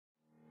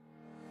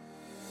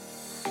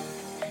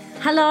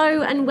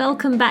Hello and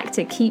welcome back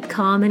to Keep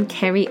Calm and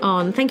Carry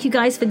On. Thank you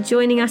guys for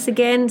joining us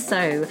again.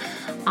 So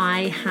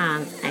I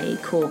have a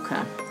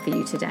corker for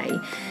you today.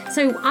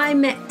 So I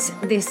met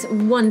this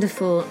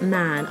wonderful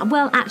man.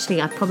 Well, actually,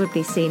 I've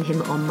probably seen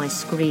him on my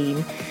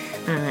screen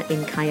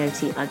in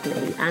Coyote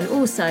Ugly, and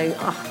also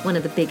one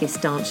of the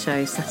biggest dance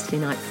shows, Saturday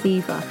Night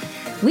Fever.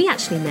 We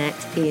actually met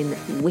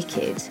in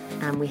Wicked,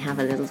 and we have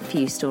a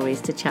few stories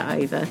to chat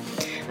over.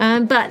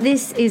 But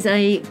this is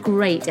a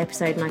great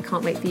episode, and I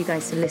can't wait for you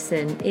guys to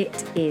listen.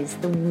 It is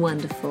the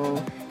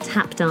wonderful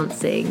tap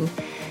dancing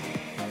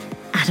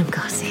Adam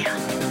Garcia.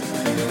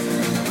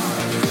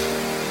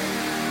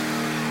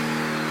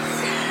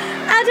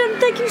 Adam,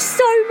 thank you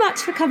so much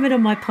for coming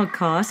on my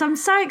podcast. I'm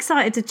so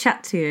excited to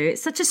chat to you.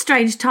 It's such a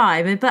strange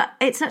time, but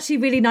it's actually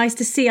really nice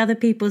to see other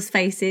people's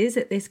faces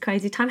at this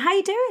crazy time. How are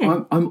you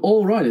doing? I'm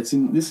all right. This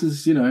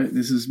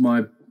is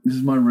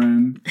my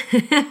room.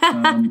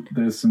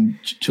 There's some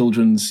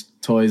children's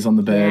toys on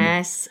the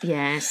bed.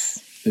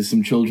 Yes. There's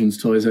some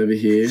children's toys over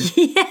here.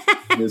 Yes.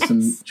 There's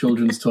some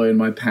children's toy in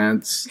my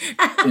pants,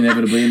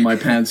 inevitably in my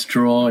pants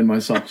drawer, in my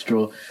socks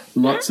drawer.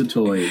 Lots of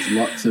toys,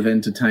 lots of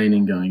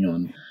entertaining going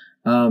on.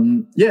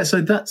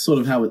 So that's sort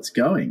of how it's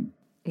going.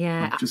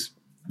 Yeah. Like just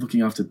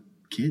looking after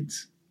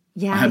kids.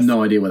 Yeah. I have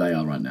no idea where they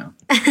are right now.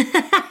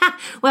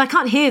 Well, I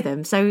can't hear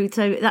them, so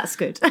that's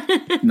good.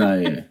 No,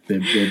 yeah.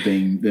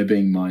 They're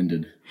being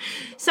minded.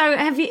 So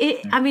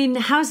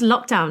how's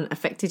lockdown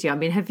affected you? I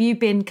mean, have you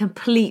been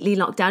completely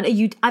locked down?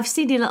 I've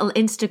seen your little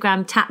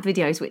Instagram tap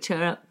videos, which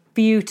are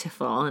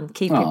beautiful and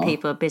keeping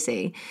people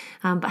busy.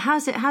 But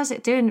how's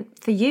it doing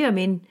for you? I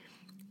mean,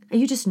 are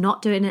you just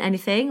not doing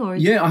anything? Or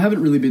I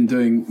haven't really been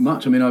doing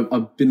much. I mean,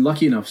 I've been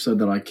lucky enough so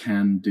that I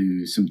can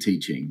do some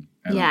teaching.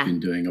 And I've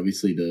been doing,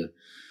 obviously,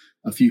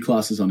 a few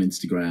classes on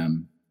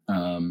Instagram,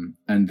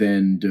 and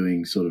then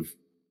doing sort of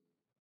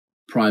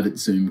private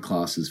Zoom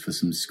classes for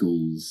some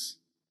schools.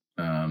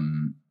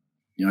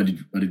 I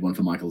did one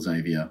for Michael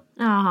Xavier.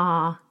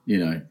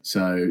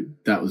 So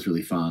that was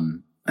really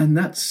fun. And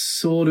that's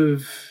sort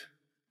of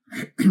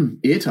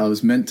it. I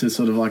was meant to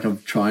sort of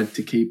I've tried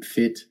to keep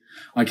fit.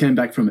 I came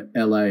back from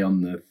LA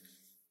on the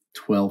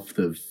 12th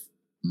of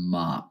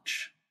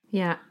March.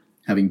 Yeah.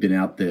 Having been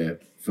out there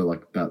for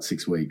about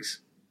 6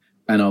 weeks.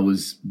 And I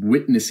was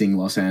witnessing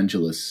Los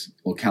Angeles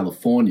or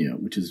California,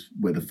 which is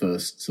where the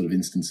first sort of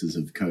instances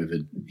of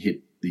COVID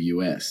hit the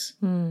US,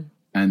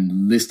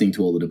 and listening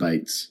to all the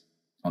debates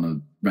on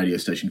a radio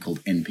station called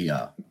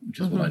NPR, which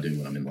is what I do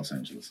when I'm in Los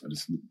Angeles. I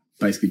just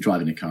basically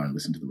drive in a car and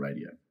listen to the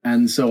radio.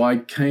 And so I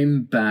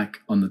came back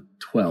on the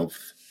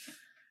 12th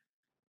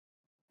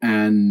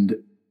and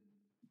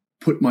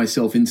put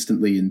myself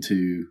instantly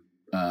into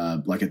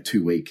a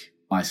 2-week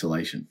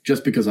isolation,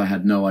 just because I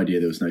had no idea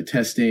there was no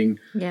testing.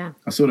 Yeah.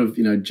 I sort of,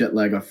 jet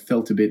lag. I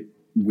felt a bit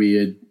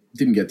weird.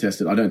 Didn't get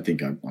tested. I don't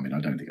think I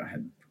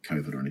had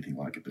COVID or anything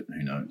like it, but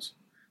who knows?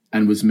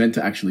 And was meant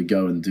to actually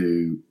go and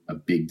do a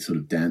big sort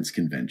of dance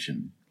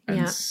convention,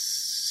 and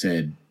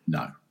said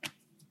no.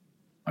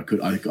 I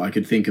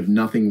could think of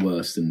nothing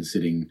worse than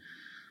sitting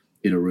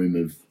in a room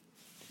of,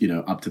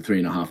 up to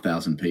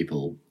 3,500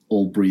 people,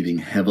 all breathing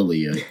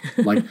heavily.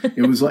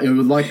 It was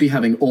like be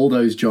having all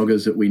those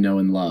joggers that we know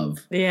and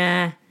love.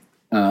 Yeah.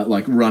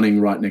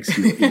 Running right next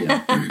to your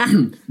ear,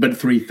 but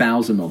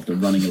 3,000 of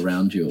them running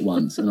around you at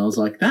once. And I was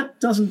like, that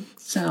doesn't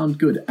sound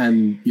good.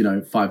 And,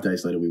 5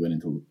 days later,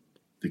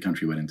 the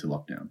country went into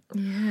lockdown.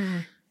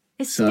 Yeah.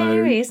 It's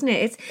scary, isn't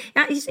it?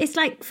 It's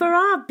like for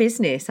our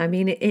business, I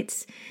mean,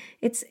 it's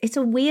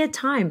a weird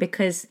time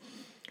because,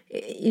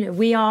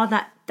 we are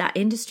that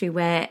industry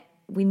where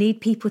we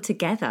need people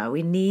together.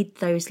 We need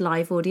those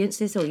live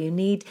audiences, or you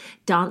need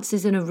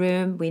dancers in a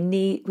room. We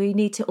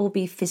need to all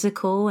be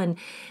physical, and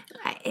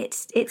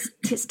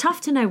it's tough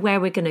to know where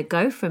we're going to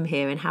go from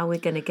here and how we're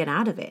going to get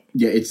out of it.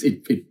 Yeah,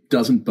 it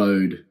doesn't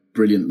bode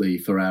brilliantly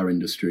for our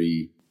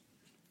industry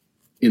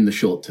in the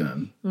short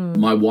term.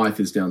 My wife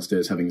is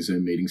downstairs having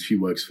Zoom meetings. She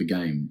works for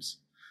games,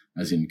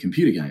 as in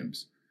computer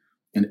games,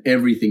 and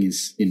everything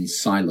is in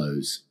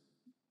silos.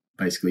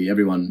 Basically,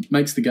 everyone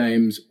makes the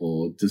games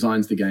or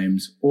designs the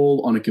games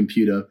all on a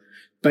computer.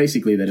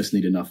 Basically, they just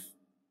need enough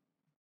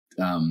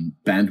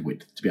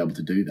bandwidth to be able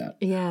to do that.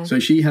 Yeah. So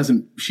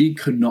she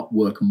could not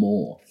work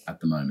more at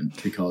the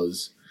moment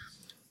because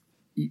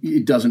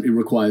it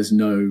requires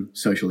no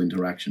social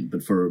interaction.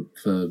 But for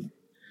film,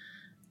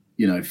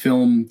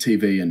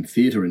 TV, and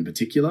theatre in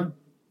particular,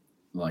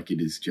 it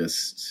is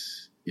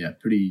just,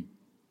 pretty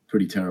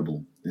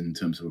terrible in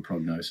terms of a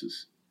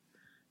prognosis.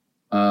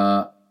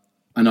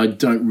 And I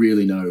don't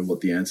really know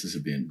what the answers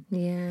have been.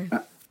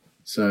 Yeah.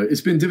 So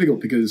it's been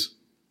difficult because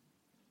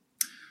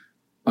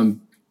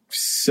I'm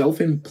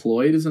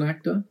self-employed as an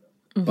actor,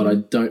 but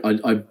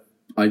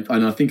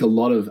I think a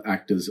lot of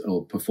actors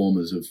or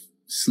performers have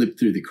slipped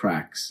through the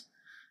cracks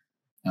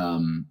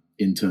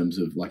in terms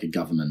of a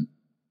government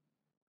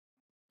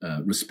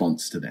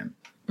response to them.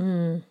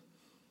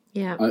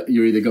 Yeah.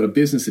 You're either got a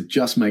business that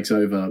just makes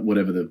over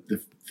whatever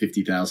the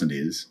 50,000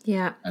 is,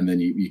 Yeah. and then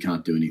you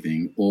can't do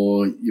anything,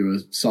 or you're a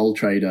sole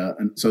trader,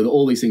 and so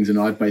all these things, and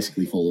I've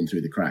basically fallen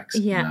through the cracks.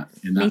 Yeah,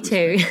 in that me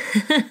too.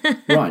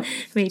 Right.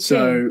 Me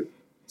too.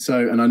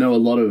 So, and I know a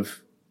lot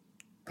of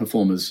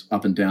performers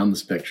up and down the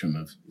spectrum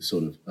of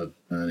of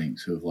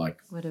earnings who have like,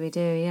 what do we do?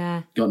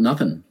 Yeah. got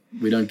nothing.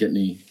 We don't get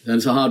any, and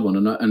it's a hard one,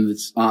 and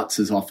it's arts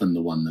is often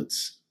the one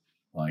that's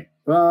like,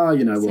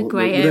 it's a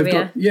grey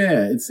area.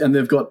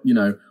 They've got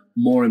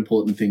more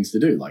important things to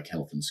do, like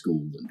health and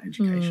school and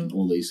education,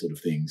 all these sort of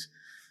things.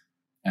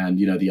 And,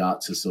 the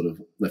arts are sort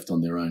of left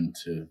on their own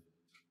to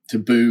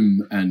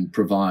boom and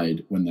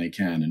provide when they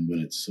can. And when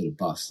it's sort of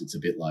bust, it's a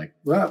bit like,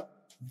 well,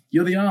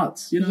 you're the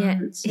arts, Yeah.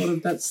 It's sort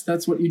of,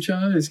 that's what you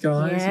chose,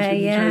 guys.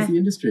 You chose the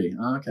industry.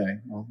 Okay.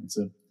 Well, it's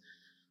a,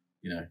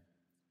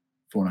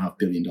 $4.5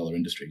 billion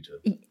industry to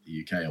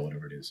the UK or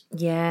whatever it is.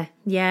 Yeah,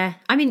 yeah.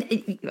 I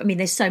mean,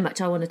 there's so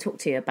much I want to talk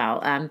to you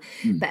about,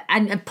 but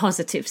and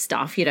positive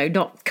stuff,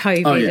 not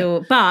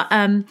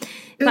COVID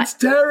It's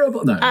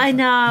terrible. No, I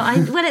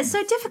know. Well, it's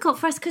so difficult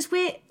for us because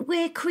we're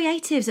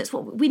creatives. It's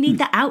what we need,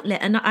 that outlet,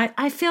 and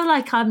I feel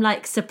like I'm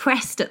like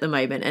suppressed at the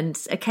moment. And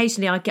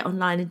occasionally I get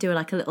online and do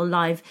like a little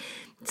live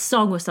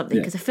song or something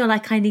because I feel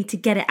like I need to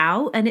get it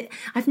out, and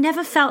I've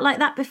never felt like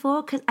that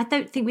before because I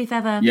don't think we've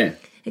ever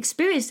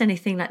experienced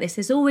anything like this.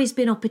 There's always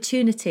been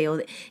opportunity,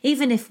 or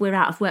even if we're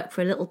out of work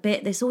for a little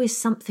bit, there's always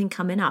something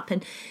coming up.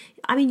 And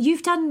I mean,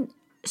 you've done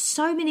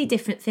so many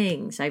different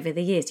things over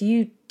the years.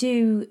 You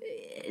do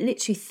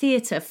literally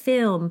theatre,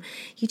 film,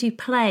 you do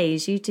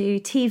plays, you do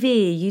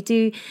TV, you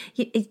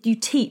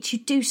teach, you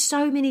do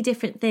so many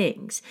different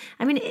things.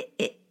 I mean,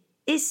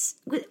 is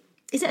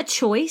it a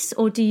choice,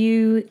 or do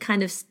you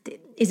kind of,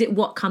 is it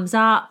what comes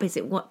up? Is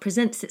it what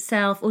presents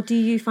itself? Or do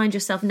you find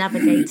yourself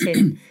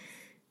navigating?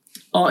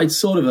 It's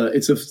sort of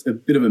it's a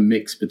bit of a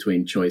mix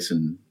between choice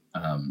and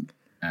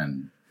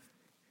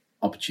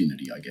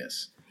opportunity, I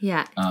guess.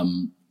 Yeah.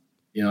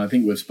 I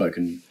think we've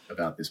spoken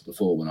about this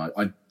before. When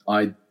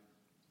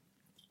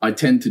I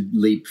tend to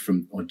leap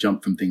from or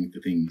jump from thing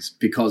to things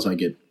because I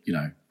get,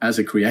 as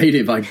a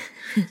creative, I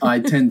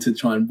tend to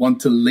try and want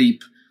to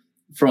leap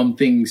from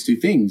things to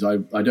things. I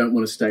don't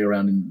want to stay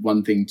around in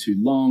one thing too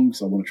long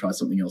because I want to try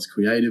something else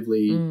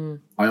creatively.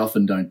 I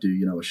often don't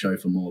do, a show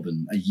for more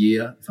than a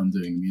year. If I'm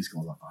doing a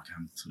musical, I'm like, okay,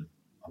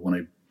 I want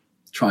to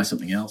try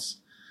something else.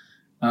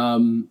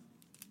 And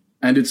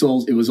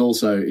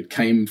it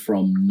came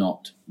from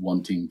not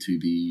wanting to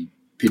be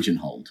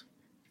pigeonholed.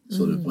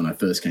 When I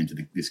first came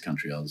to this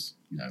country, I was,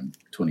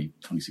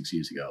 26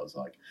 years ago, I was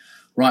like,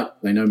 right,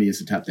 they know me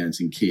as a tap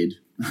dancing kid.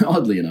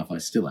 Oddly enough, I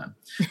still am.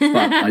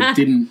 But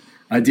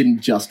I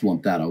didn't just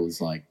want that. I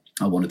was like,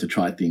 I wanted to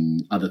try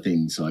other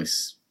things. So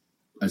as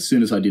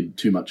soon as I did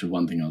too much of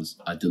one thing,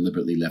 I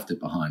deliberately left it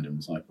behind and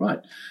was like, right,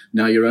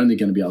 now you're only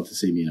going to be able to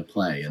see me in a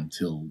play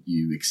until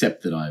you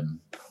accept that I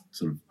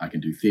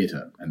can do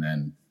theatre, and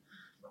then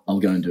I'll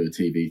go and do a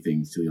TV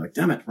thing till you're like,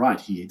 damn it, right,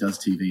 he does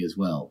TV as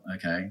well.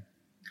 Okay.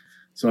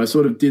 So I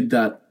sort of did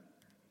that,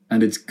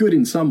 and it's good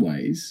in some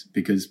ways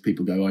because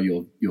people go,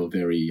 oh, you're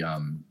very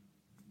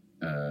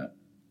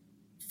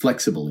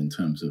flexible in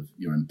terms of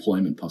your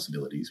employment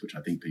possibilities, which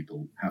I think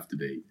people have to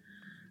be.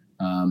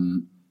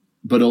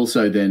 But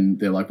also then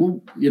they're like,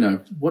 well,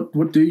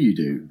 what do you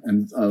do?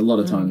 And a lot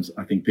of times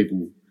I think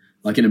people,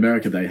 like in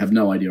America, they have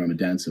no idea I'm a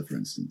dancer, for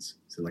instance.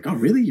 So like, oh,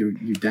 really?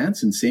 You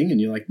dance and sing? And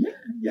you're like,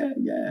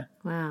 yeah.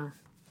 Wow.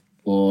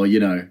 Or,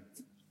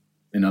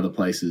 in other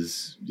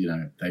places,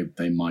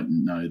 they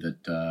mightn't know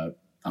that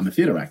I'm a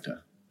theatre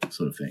actor,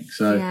 sort of thing.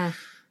 So,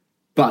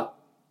 but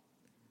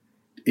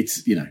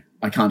it's,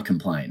 I can't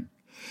complain.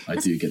 I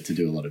do get to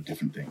do a lot of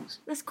different things.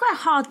 That's quite a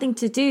hard thing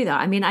to do, though.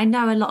 I mean, I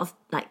know a lot of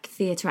like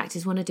theatre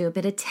actors want to do a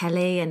bit of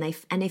telly, and they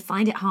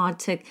find it hard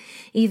to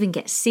even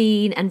get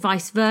seen, and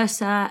vice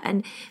versa.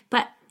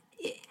 But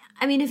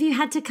I mean, have you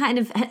had to kind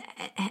of,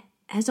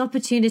 has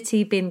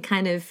opportunity been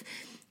kind of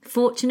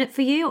fortunate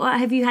for you, or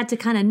have you had to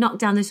kind of knock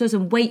down those doors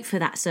and wait for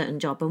that certain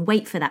job and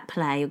wait for that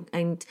play,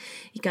 and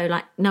you go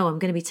like, no, I'm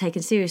going to be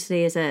taken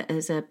seriously as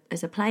a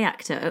play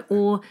actor,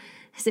 or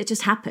has it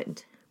just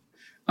happened?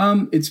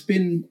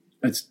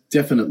 It's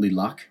definitely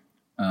luck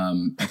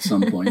at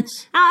some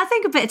points. I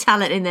think a bit of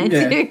talent in there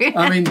too.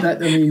 I mean,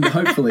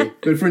 hopefully.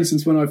 But for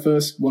instance, when I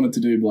first wanted to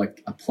do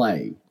like a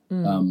play,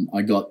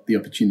 I got the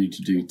opportunity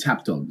to do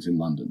Tap Dogs in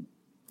London.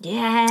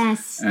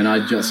 Yes. And I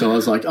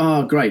was like,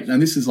 oh, great.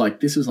 And this is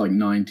like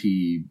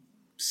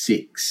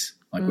 96,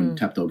 like when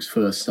Tap Dogs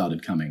first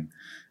started coming,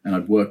 and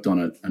I'd worked on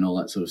it and all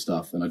that sort of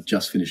stuff. And I'd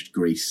just finished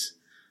Grease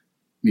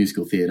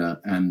musical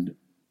theatre, and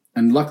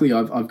luckily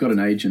I've got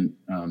an agent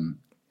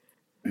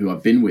who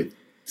I've been with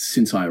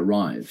since I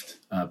arrived,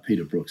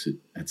 Peter Brooks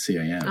at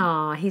CAM.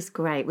 Oh, he's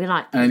great. We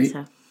like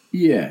Peter.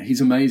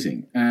 He's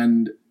amazing.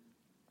 And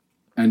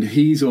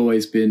he's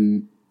always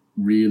been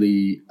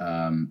really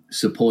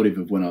supportive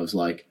of when I was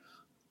like,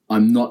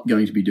 I'm not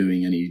going to be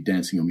doing any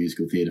dancing or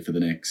musical theatre for the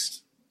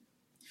next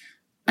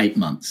 8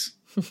 months.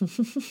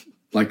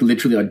 Like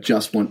literally, I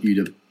just want you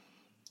to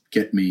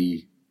get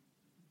me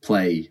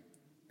play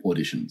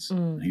auditions.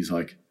 And he's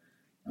like,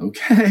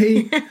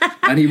 okay.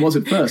 And he was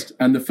at first.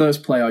 And the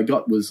first play I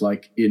got was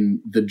like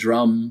in the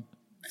Drum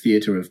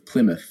Theatre of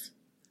Plymouth,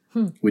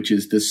 which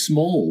is the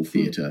small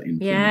theatre in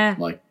Plymouth,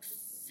 like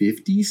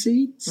 50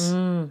 seats,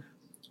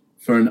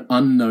 for an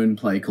unknown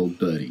play called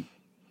Birdie.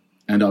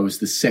 And I was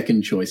the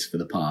second choice for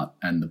the part,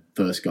 and the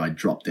first guy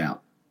dropped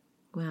out.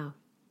 Wow.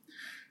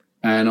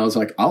 And I was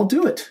like, I'll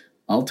do it.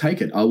 I'll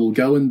take it. I will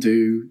go and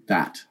do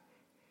that.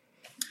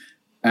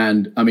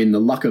 And, I mean, the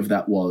luck of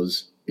that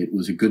was it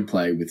was a good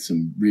play with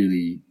some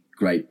really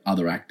great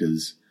other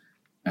actors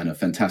and a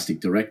fantastic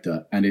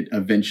director, and it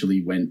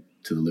eventually went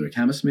to the Lyric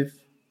Hammersmith,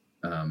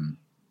 and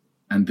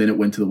then it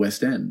went to the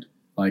West End.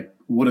 Like,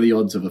 what are the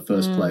odds of a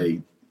first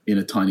play in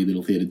a tiny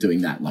little theatre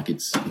doing that? Like,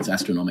 it's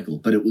astronomical.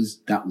 But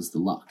that was the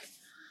luck.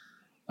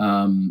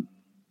 And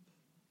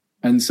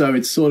so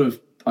it's sort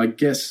of, I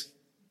guess,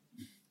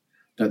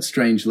 that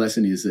strange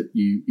lesson is that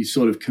you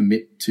sort of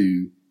commit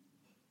to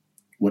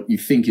what you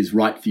think is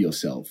right for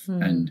yourself,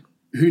 and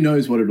who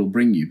knows what it'll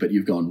bring you, but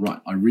you've gone,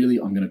 right, I'm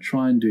going to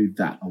try and do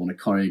that. I want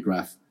to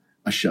choreograph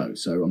a show.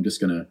 So I'm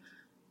just going to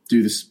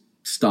do this,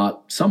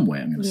 start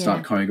somewhere. I'm going to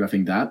start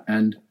choreographing that.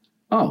 And,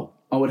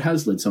 it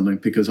has led something,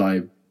 because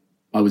I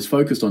was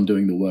focused on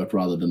doing the work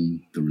rather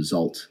than the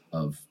result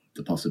of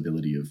the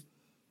possibility of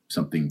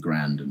something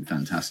grand and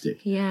fantastic.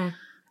 Yeah.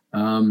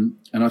 And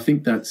I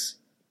think that's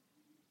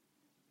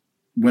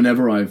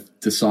whenever I've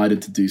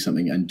decided to do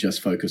something and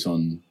just focus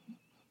on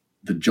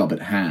the job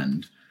at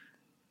hand,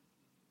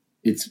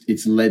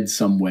 it's led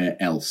somewhere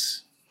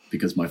else,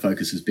 because my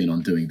focus has been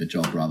on doing the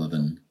job rather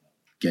than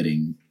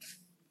getting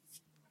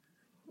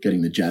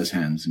the jazz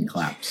hands and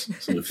claps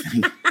sort of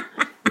thing,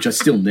 which I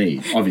still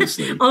need,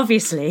 obviously.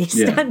 Obviously,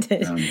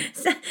 standard.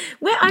 So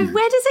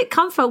where does it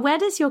come from? Where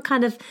does your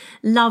kind of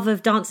love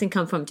of dancing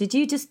come from? Did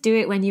you just do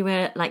it when you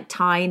were like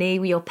tiny?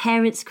 Were your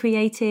parents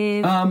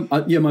creative? My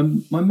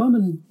mum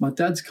and my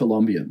dad's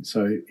Colombian,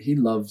 so he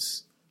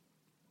loves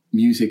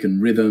music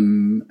and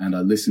rhythm, and I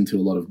listened to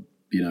a lot of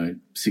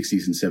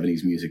 60s and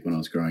 70s music when I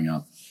was growing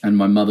up. And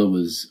my mother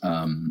was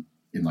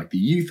in like the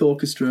youth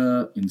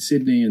orchestra in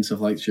Sydney and stuff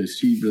like that.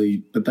 So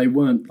but they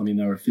weren't, they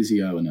were a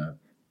physio and a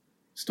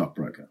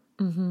stockbroker.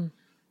 Mm-hmm.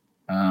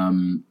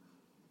 And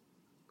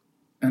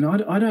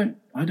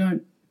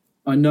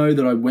I know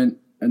that I went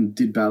and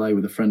did ballet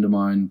with a friend of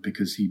mine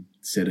because he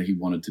said he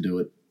wanted to do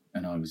it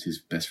and I was his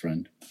best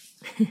friend.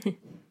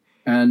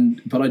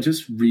 But I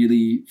just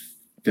really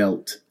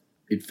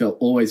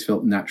always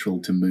felt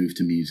natural to move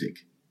to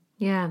music.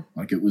 Yeah.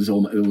 Like it was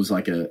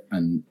like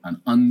an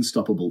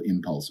unstoppable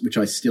impulse, which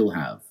I still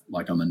have.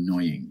 Like I'm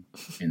annoying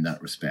in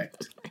that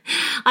respect.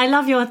 I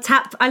love your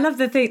tap. I love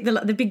the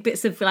big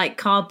bits of like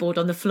cardboard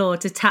on the floor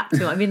to tap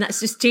to. I mean, that's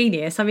just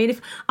genius. I mean,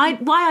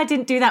 why I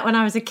didn't do that when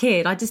I was a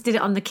kid. I just did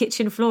it on the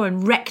kitchen floor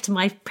and wrecked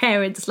my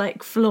parents'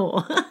 like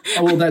floor.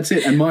 Oh, well, that's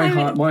it. And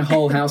my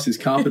whole house is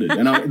carpeted.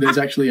 And there's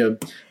actually a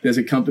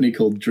company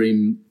called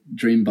Dream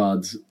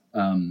Buds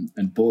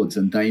and boards,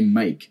 and they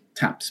make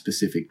tap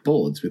specific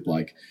boards with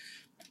like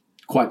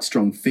quite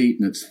strong feet,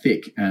 and it's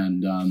thick,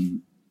 and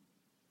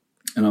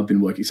I've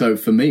been working. So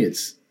for me,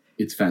 it's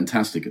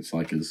fantastic. It's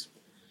like a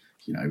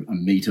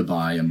meter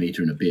by a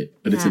meter and a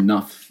bit, but it's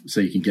enough so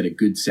you can get a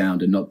good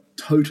sound and not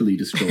totally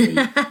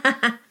destroy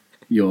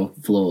your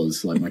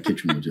floors. Like my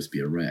kitchen would just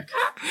be a wreck.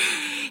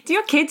 Are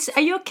your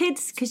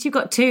kids? Because you've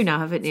got two now,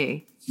 haven't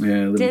you?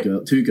 Yeah,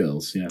 two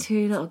girls. Yeah,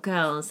 two little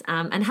girls.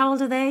 And how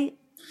old are they?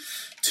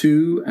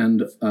 2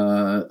 and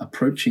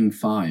approaching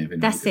 5 in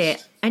That's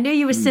August. it. I knew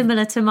you were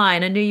similar to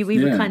mine. I knew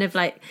we were kind of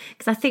like,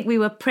 because I think we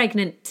were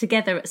pregnant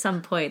together at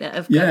some point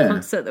at a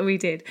concert that we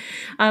did.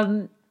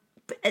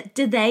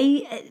 Do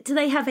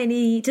they have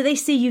any? Do they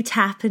see you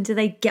tap and do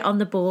they get on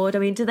the board? I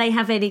mean, do they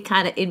have any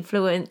kind of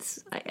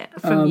influence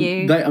from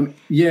you? They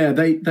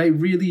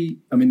really.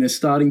 I mean, they're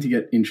starting to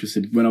get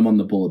interested. When I'm on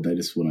the board, they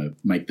just want to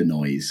make the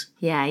noise.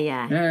 Yeah.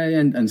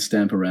 And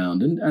stamp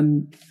around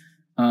and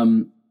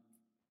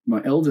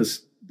my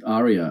eldest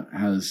Aria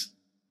has,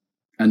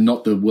 and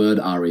not the word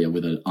aria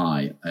with an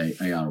I,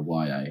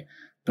 A-R-Y-A,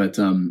 but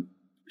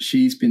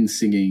she's been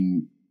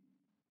singing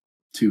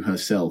to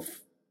herself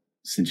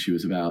since she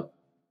was about,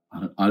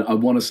 I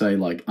want to say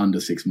like under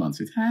 6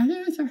 months.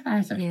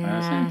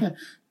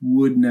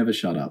 Would never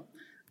shut up.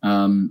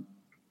 But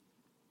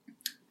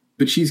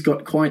she's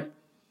got quite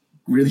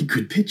really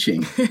good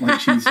pitching.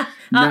 Like she's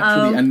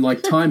naturally and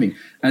like timing.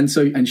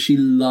 And she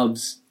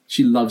loves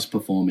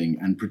performing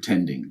and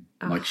pretending.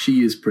 Like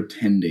she is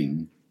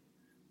pretending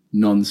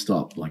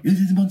non-stop. Like, this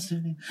is a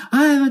monster.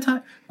 I have a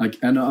time. Like,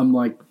 and I'm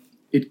like,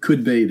 it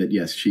could be that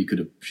yes, she could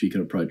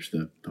approach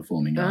the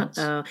performing arts.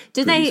 Have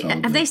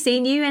they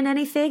seen you in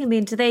anything? I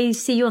mean, do they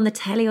see you on the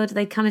telly, or do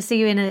they come and see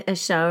you in a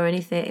show or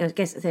anything? I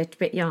guess they're a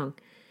bit young.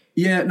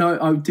 Yeah,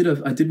 no, I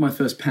did my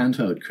first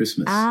panto at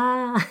Christmas.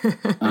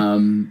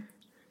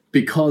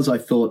 Because I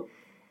thought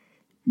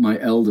my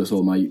eldest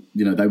or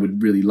they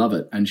would really love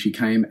it, and she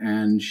came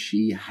and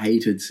she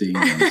hated seeing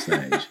me on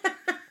stage.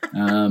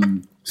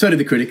 So did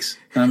the critics.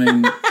 I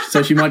mean,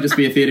 so she might just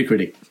be a theatre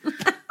critic.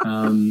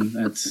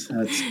 That's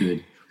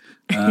good.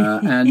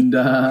 And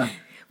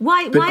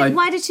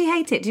why did she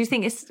hate it? Do you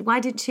think why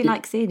did she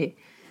like seeing you?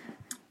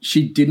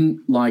 She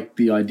didn't like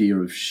the idea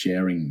of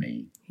sharing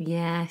me.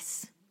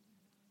 Yes.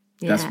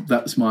 Yeah.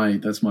 That's my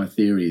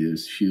theory.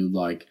 Is she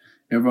like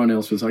everyone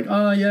else was like,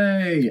 oh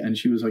yay, and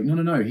she was like,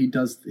 no, he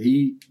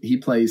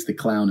plays the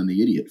clown and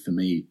the idiot for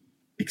me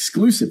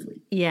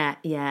exclusively. Yeah.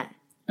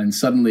 And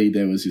suddenly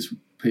there was this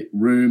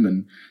room,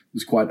 and it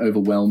was quite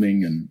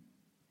overwhelming,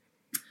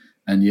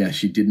 and yeah,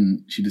 she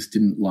just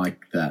didn't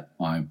like that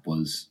I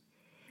was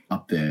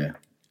up there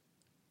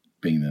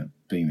being the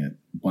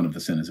one of the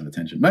centers of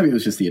attention. Maybe it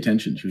was just the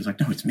attention. She was like,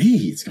 no, it's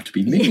me. It's got to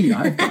be me.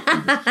 I've got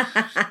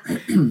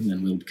to do this.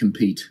 And we'll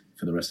compete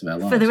for the rest of our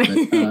lives.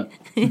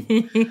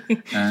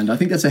 And I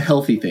think that's a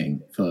healthy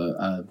thing for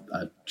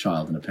a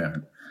child and a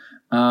parent.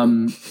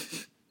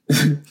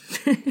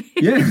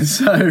 Yeah,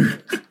 so...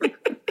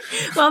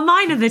 Well,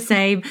 mine are the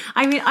same.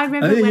 I mean, I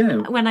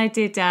remember when I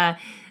did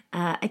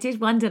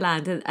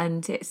Wonderland,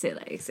 and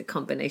it's a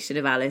combination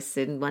of Alice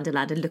in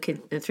Wonderland and Looking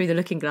Through the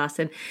Looking Glass.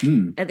 And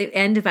at the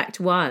end of Act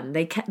 1,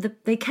 they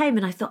came,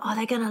 and I thought, oh,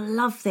 they're going to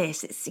love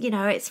this. It's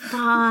it's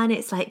fun.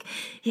 It's fantasy.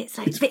 Yeah,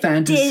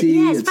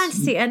 it's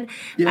fantasy. And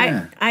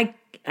yeah.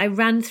 I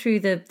ran through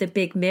the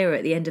big mirror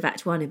at the end of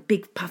Act 1, and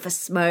big puff of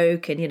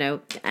smoke, and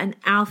and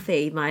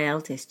Alfie, my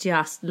eldest,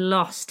 just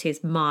lost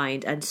his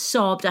mind and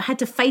sobbed. I had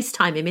to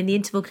FaceTime him in the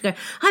interval to go,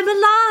 I'm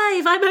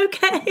alive, I'm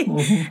okay.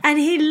 Mm-hmm. And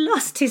he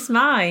lost his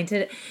mind.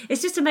 And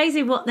it's just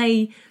amazing what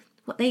they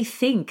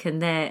think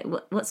and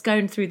what's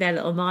going through their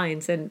little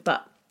minds.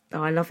 But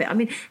I love it. I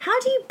mean, how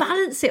do you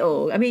balance it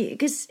all? I mean,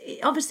 because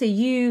obviously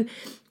you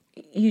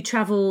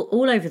travel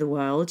all over the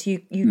world. You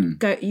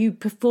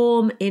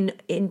perform in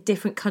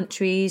different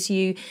countries.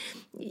 You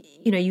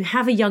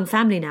have a young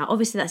family now.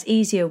 Obviously, that's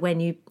easier when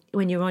you're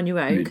on your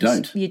own. You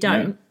don't.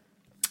 Yeah.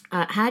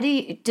 How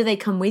do they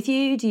come with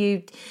you? Do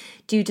you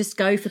just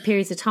go for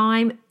periods of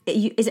time?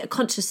 Is it a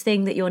conscious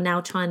thing that you're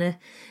now trying to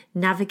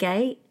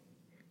navigate?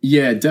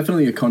 Yeah,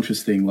 definitely a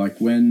conscious thing. Like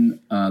when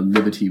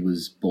Liberty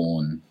was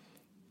born,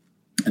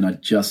 and I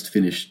just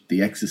finished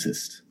The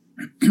Exorcist.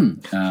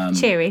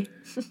 Cheery.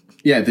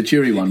 Yeah, the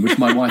cheery one, which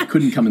my wife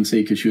couldn't come and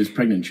see because she was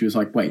pregnant. She was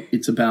like, wait,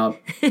 it's about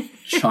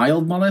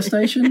child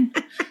molestation?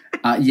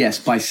 Yes,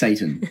 by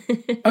Satan.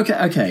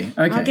 Okay.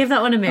 I'll give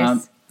that one a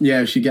miss.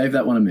 Yeah, she gave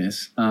that one a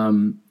miss.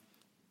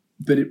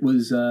 But it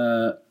was,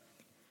 I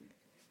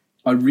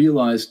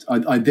realised,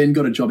 I then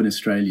got a job in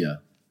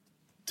Australia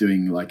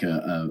doing like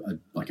a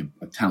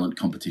talent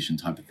competition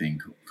type of thing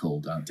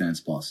called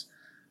Dance Boss.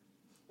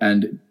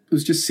 And it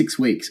was just 6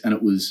 weeks, and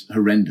it was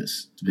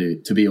horrendous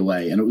to be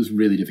away, and it was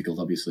really difficult,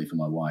 obviously, for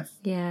my wife.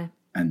 Yeah.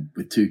 And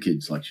with 2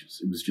 kids,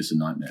 it was just a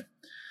nightmare.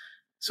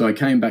 So I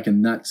came back,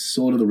 and that's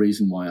sort of the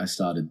reason why I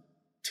started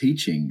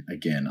teaching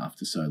again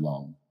after so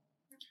long.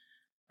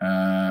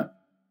 I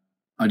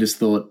just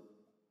thought,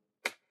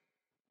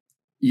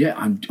 yeah,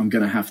 I'm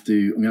going to have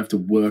to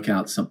work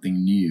out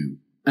something new.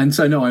 And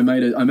so no, I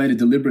made a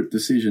deliberate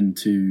decision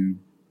to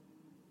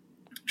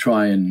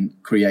try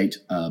and create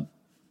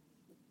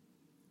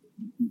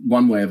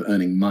one way of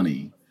earning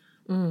money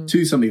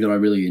to something that I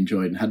really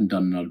enjoyed and hadn't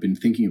done, and I'd been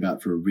thinking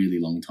about for a really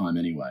long time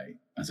anyway.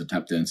 As a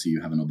tap dancer,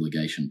 you have an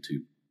obligation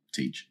to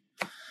teach.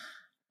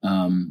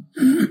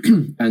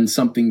 And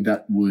something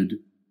that would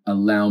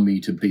allow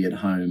me to be at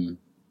home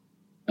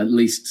at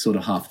least sort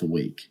of half the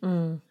week.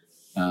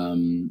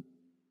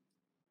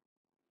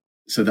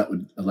 So that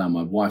would allow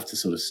my wife to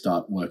sort of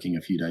start working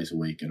a few days a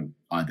week, and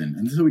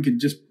so we could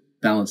just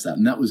balance that.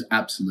 And that was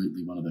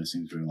absolutely one of those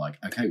things where we're like,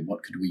 okay,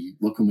 what can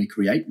we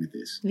create with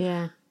this?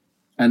 Yeah.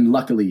 And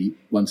luckily,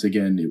 once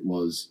again, it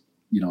was,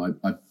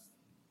 I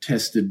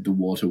tested the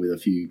water with a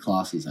few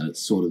classes, and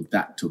it's sort of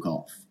that took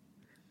off.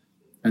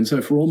 And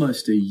so for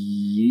almost a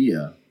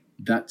year,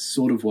 that's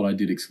sort of what I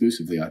did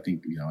exclusively. I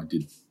think, I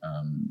did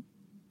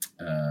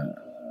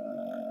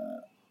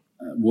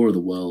War of the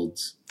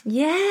Worlds.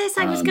 Yes,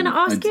 I was going to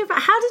ask you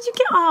about how did you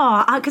get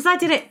because I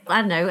did it, I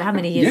don't know how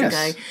many years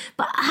ago,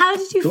 but how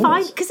did you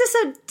find, because it's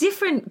a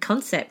different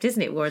concept, isn't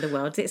it, War of the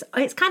Worlds? It's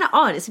kind of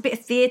odd. It's a bit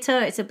of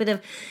theatre, it's a bit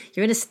of,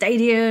 you're in a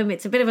stadium,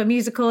 it's a bit of a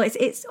musical,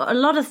 it's a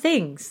lot of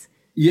things.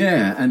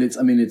 Yeah, and it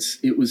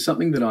was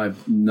something that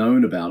I've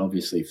known about,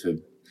 obviously, for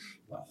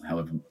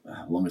however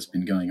long it's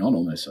been going on,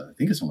 I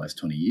think it's almost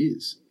 20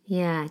 years.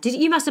 Yeah.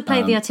 You must have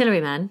played the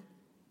artilleryman.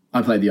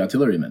 I played the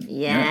artilleryman.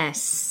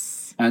 Yes. Yeah.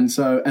 And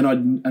so, and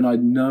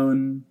I'd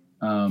known,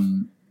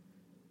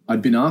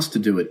 I'd been asked to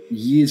do it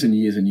years and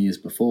years and years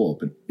before,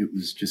 but it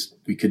was just,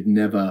 we could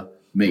never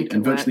meet.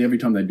 And virtually every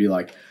time they'd be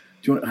like, do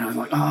you want, and I was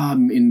like,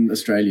 I'm in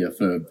Australia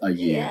for a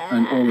year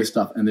and all this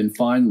stuff. And then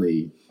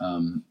finally,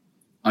 I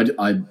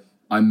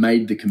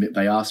made the commit.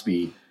 They asked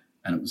me,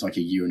 and it was like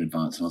a year in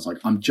advance. And I was like,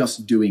 I'm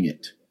just doing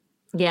it.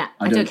 Yeah.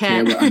 I don't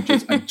care.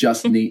 I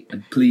just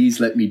need, please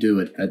let me do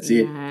it. That's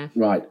it.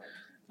 Right.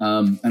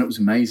 And it was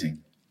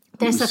amazing.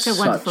 They're such a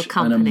wonderful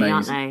company,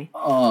 aren't they?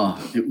 Oh,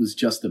 it was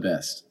just the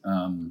best.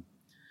 And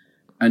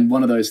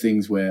one of those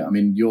things where,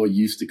 you're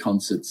used to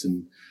concerts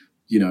and,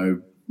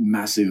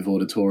 massive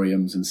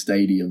auditoriums and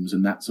stadiums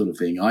and that sort of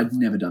thing. I'd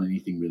never done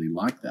anything really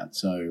like that.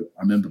 So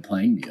I remember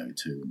playing the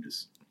O2 and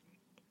just,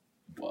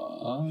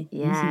 what?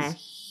 Yeah. This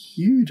is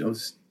huge. I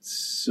was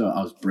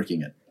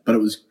bricking it. But it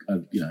was,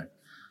 that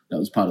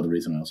was part of the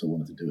reason I also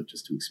wanted to do it,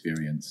 just to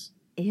experience.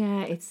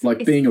 Yeah, it's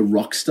being a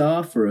rock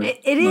star for a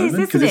it moment,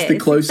 is, because it's the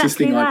closest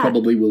exactly thing that. I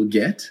probably will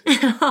get.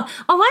 Oh,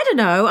 I don't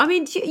know. I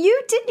mean,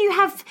 you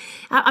have?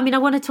 I mean, I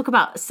want to talk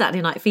about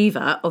Saturday Night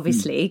Fever,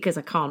 obviously, because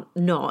I can't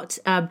not.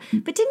 But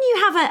didn't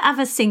you have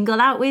a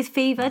single out with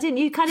Fever? Didn't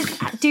you kind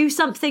of do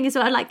something as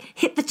well, like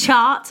hit the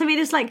charts? I mean,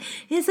 it's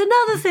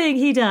another thing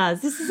he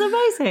does. This is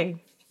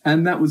amazing.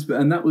 And that was,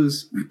 but that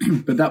was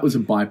a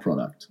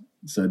byproduct.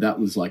 So that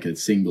was like a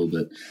single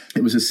that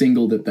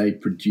they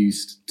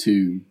produced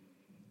to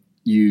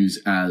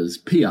use as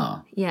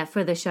PR. Yeah,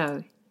 for the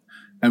show.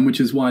 And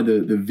which is why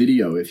the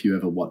video, if you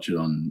ever watch it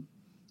on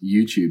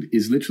YouTube,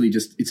 is literally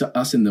it's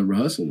us in the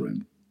rehearsal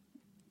room.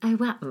 Oh,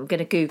 wow. I'm going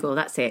to Google.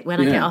 That's it.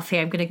 When I get off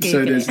here, I'm going to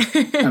Google it.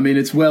 I mean,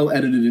 it's well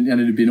edited and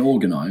it had been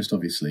organised,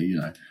 obviously,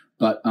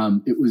 But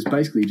it was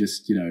basically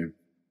just, 2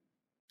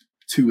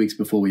 weeks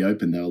before we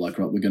opened, they were like,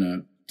 right, we're going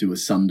to do a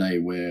Sunday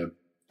where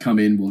come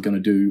in, we're going to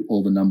do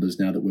all the numbers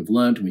now that we've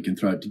learned, and we can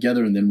throw it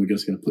together, and then we're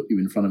just going to put you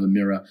in front of a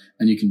mirror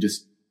and you can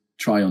just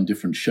try on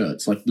different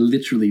shirts. Like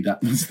literally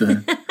that was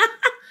the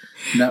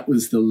that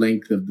was the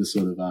length of the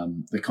sort of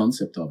the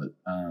concept of it.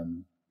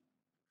 And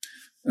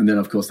then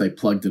of course they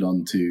plugged it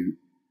onto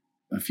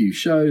a few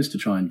shows to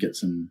try and get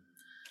some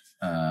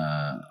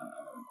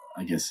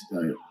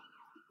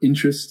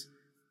interest,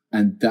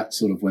 and that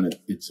sort of when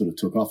it sort of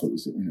took off, it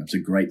was it's a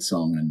great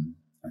song, and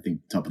I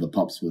think Top of the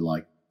Pops were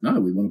like, no,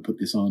 we want to put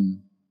this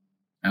on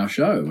our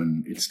show,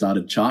 and it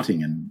started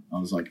charting, and I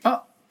was like,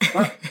 I'm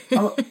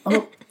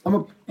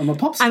a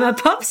pop star. I'm a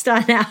pop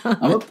star now.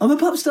 I'm a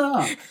pop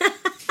star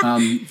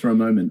for a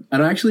moment.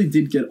 And I actually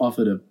did get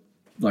offered a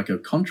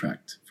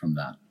contract from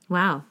that.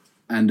 Wow.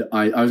 And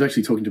I was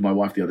actually talking to my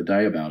wife the other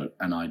day about it,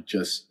 and I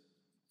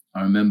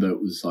remember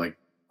it was like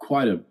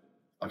quite a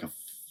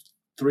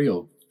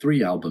 3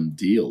 album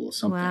deal or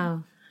something.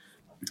 Wow.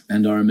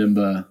 And I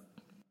remember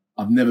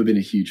I've never been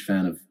a huge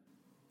fan of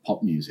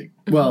pop music.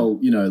 Mm-hmm. Well,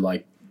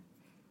 like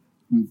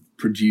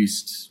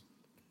produced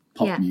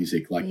pop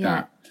music like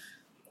that.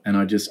 And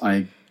I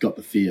got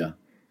the fear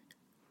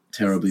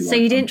terribly. So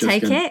you didn't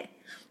take it?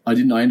 I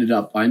didn't. I ended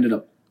up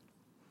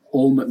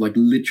almost like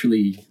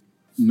literally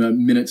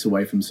minutes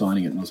away from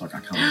signing it. And I was like,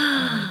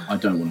 I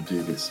don't want to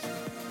do this.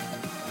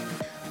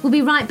 We'll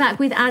be right back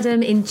with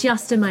Adam in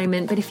just a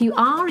moment. But if you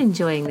are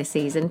enjoying the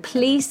season,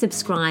 please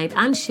subscribe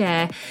and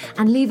share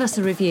and leave us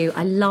a review.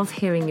 I love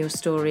hearing your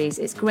stories.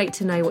 It's great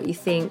to know what you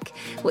think,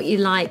 what you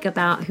like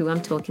about who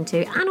I'm talking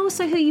to, and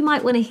also who you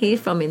might want to hear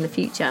from in the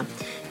future.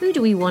 Who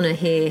do we want to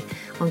hear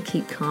on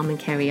Keep Calm and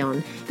Carry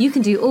On? You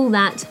can do all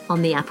that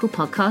on the Apple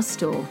Podcast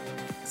Store.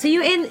 So you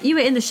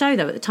were in the show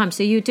though at the time.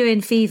 So you were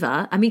doing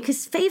Fever. I mean,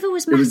 because Fever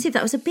was massive.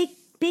 That was a big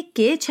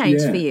gear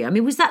change for you. I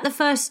mean, was that the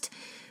first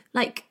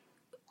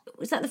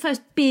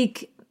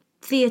big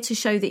theatre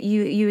show that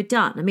you had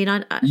done? I mean,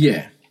 I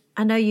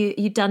know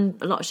you'd done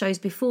a lot of shows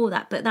before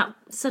that, but that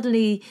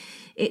suddenly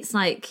it's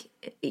like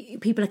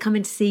people are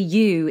coming to see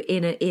you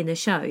in a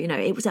show.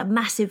 It was a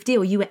massive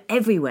deal. You were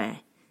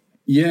everywhere.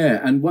 Yeah,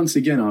 and once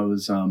again, I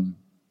was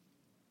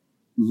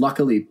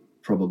luckily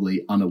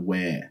probably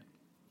unaware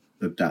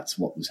that that's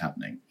what was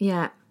happening.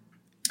 Yeah.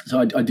 So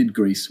I did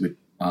Grease with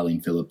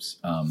Arlene Phillips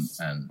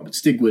and Robert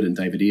Stigwood and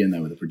David Ian. They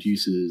were the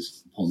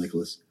producers, Paul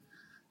Nicholas.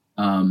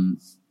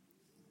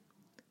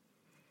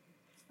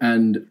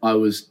 And I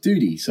was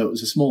Doody, so it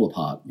was a smaller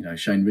part.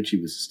 Shane Ritchie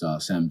was a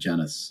star, Sam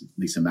Janis,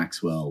 Lisa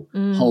Maxwell,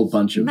 a whole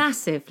bunch of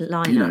massive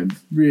lineup,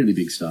 really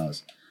big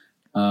stars.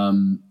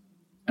 And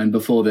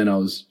before then, I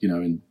was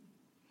in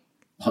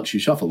Hot Shoe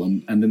Shuffle,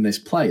 and then there's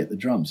Play at the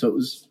drum, so it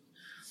was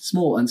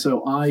small. And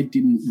so I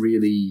didn't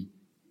really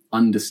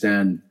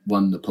understand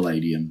the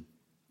Palladium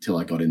till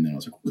I got in there. I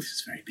was like, this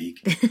is very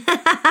big.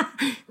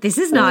 This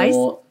is nice.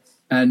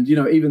 And,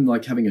 even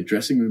like having a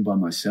dressing room by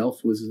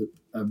myself was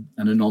an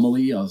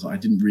anomaly. I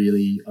didn't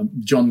really...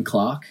 John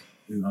Clark,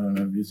 who I don't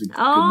know, he's a good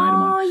mate of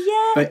mine.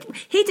 Oh, yeah. But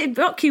he did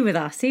rock you with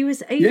us. He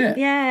was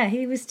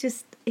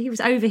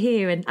over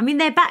here. And I mean,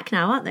 they're back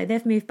now, aren't they?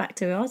 They've moved back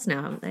to Oz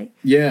now, haven't they?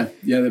 Yeah,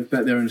 they're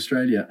back there in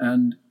Australia.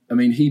 And, I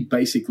mean, he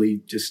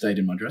basically just stayed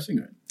in my dressing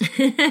room.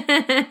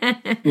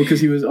 Well,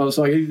 because I was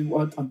like,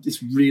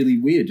 it's really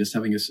weird just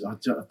having on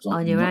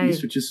your own.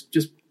 Just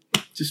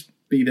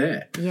be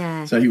there.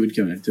 Yeah. So he would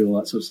come and do all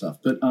that sort of stuff.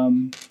 But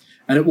and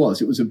it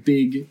was a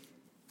big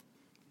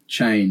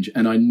change,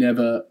 and I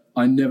never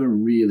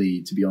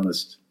really, to be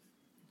honest,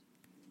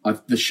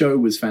 the show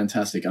was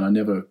fantastic, and I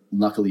never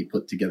luckily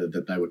put together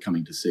that they were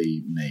coming to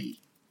see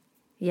me.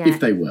 Yeah.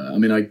 If they were. I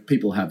mean,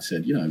 people have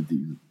said,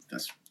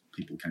 that's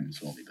people came and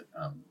saw me, but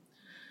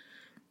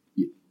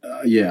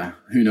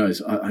who knows?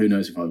 Who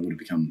knows if I would have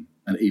become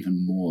an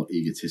even more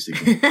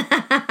egotistical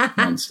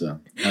monster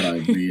had I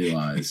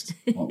realised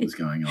what was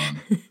going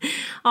on.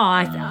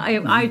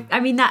 I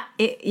mean that.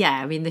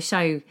 I mean the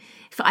show.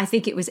 I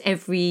think it was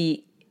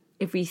every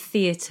every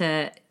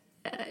theatre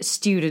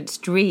student's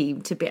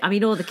dream to be. I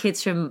mean, all the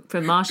kids from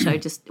our show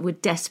just were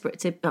desperate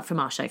to, not from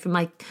our show, from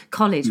my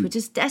college, were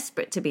just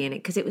desperate to be in it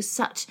because it was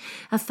such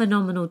a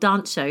phenomenal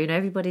dance show. You know,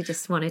 everybody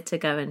just wanted to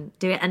go and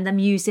do it, and the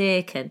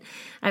music, and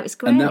it was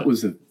great. And that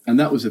was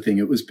the thing.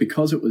 It was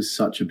because it was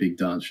such a big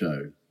dance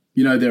show.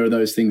 You know, there are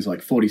those things like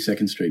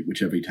 42nd Street,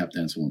 which every tap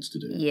dancer wants to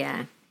do.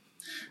 Yeah.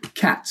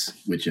 Cats,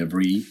 which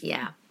every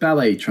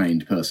ballet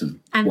trained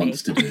person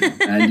wants to do,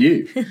 and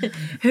you,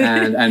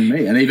 and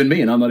me, and even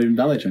me, and I'm not even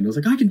ballet trained. I was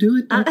like, I can do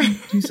it. I can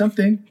do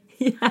something.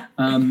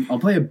 I'll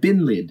play a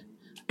bin lid,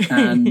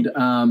 and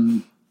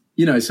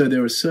you know. So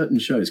there are certain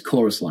shows,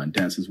 chorus line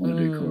dancers want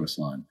to do chorus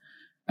line,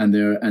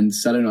 and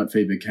Saturday Night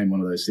Fever became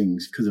one of those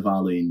things because of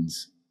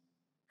Arlene's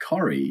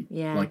choreo.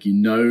 Yeah. Like, you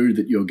know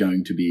that you're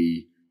going to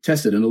be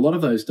tested, and a lot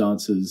of those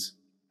dancers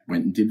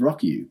went and did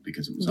Rock You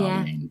because it was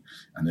Arlene,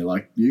 and they're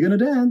like, you're going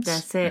to dance.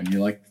 That's it. And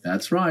you're like,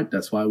 that's right.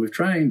 That's why we've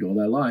trained all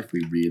our life.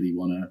 We really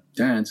want to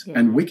dance.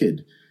 And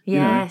Wicked.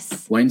 Yes. You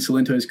know, Wayne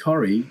Salento's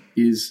choreo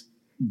is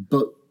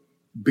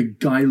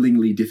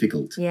beguilingly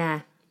difficult.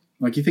 Yeah.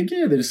 Like, you think,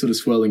 they're just sort of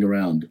swirling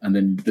around, and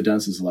then the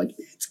dancers are like,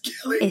 it's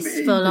killing me.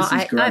 It's full on. This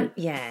is great.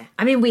 Yeah.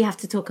 I mean, we have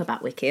to talk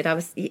about Wicked.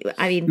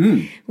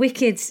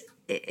 Wicked,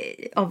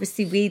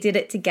 obviously we did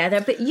it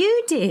together, but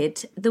you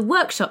did the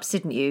workshops,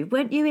 didn't you?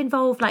 Weren't you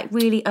involved like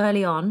really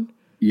early on?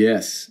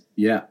 Yes.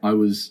 Yeah, I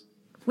was.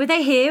 Were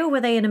they here or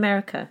were they in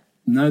America?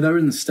 No, they were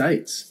in the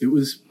States. It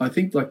was, I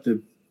think, like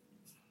the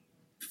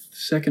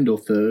second or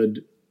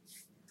third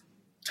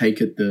take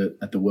at the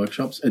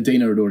workshops.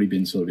 Adina had already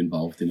been sort of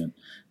involved in it.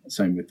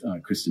 Same with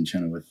Kristen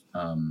Chenoweth.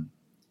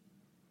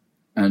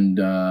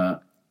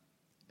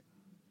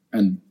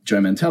 And Joe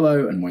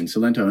Mantello and Wayne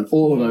Salento and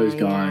all of those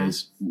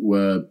guys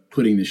were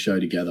putting this show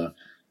together.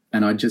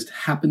 And I just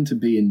happened to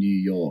be in New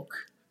York.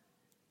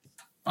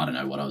 I don't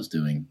know what I was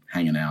doing,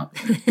 hanging out.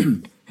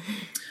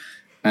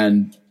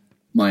 And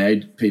my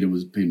agent Peter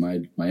was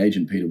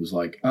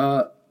like,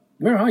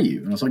 where are you?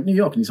 And I was like, New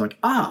York. And he's like,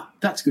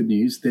 that's good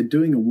news. They're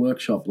doing a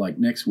workshop like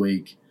next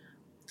week.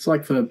 It's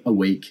like for a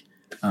week.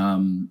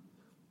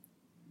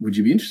 Would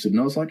you be interested?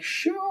 And I was like,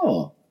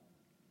 sure.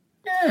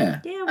 Yeah,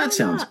 that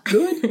sounds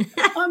good.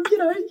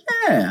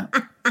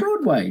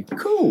 Broadway,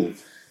 cool.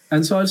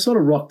 And so I sort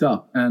of rocked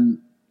up, and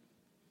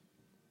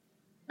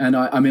I'd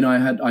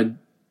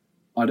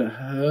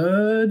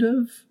heard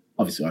of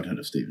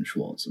Stephen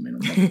Schwartz. I mean,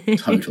 I'm not a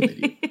total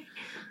idiot.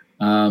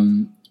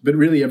 But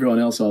really, everyone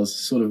else, I was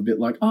sort of a bit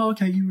like, oh,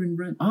 okay, you were in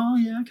Rent. Oh,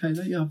 yeah, okay,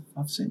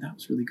 I've seen that. It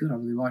was really good. I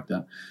really liked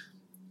that.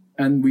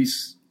 And we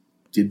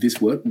did this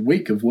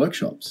week of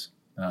workshops.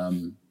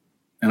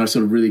 And I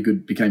sort of really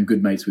became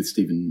good mates with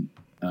Stephen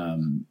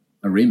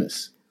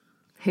Aremus,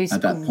 who's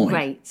at that point,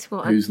 great,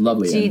 who's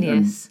lovely,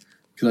 genius.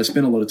 Because I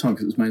spent a lot of time,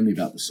 because it was mainly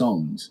about the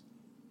songs,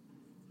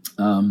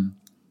 and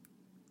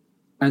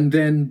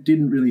then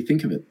didn't really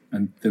think of it.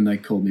 And then they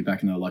called me back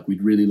and they were like,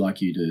 "We'd really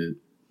like you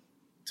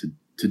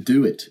to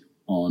do it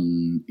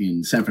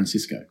in San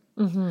Francisco."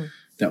 Mm-hmm.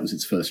 That was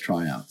its first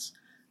tryouts,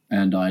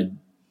 and I'd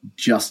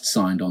just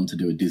signed on to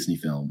do a Disney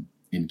film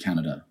in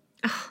Canada.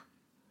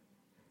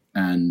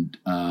 And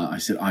I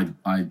said, I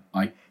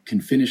can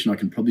finish and I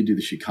can probably do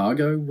the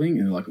Chicago wing.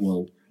 And they're like,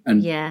 well,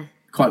 and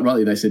quite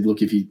rightly, they said,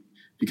 look, if you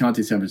can't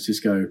do San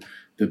Francisco,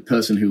 the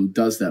person who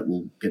does that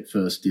will get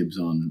first dibs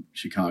on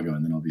Chicago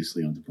and then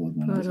obviously onto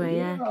Broadway. Broadway,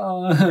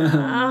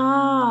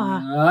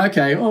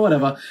 Okay, or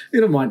whatever.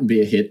 It mightn't be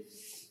a hit.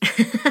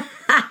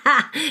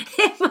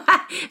 It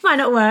might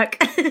not work.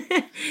 But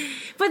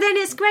then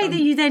it's great that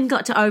you then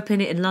got to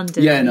open it in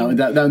London. Yeah,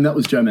 that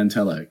was Joe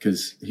Mantello,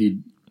 because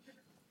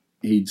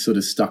he'd sort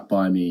of stuck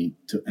by me,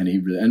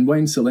 and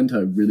Wayne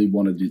Salento really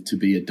wanted it to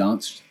be a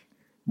dance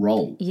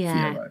role.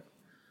 Yeah, Fiero.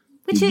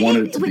 which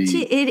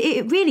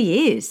it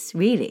really is.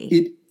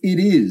 Really, it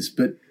is,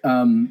 but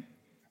well,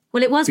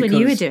 it was when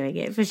you were doing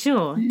it, for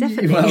sure,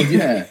 definitely. Well,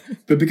 yeah,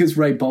 but because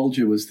Ray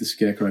Bolger was the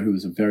Scarecrow, who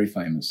was a very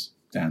famous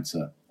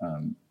dancer,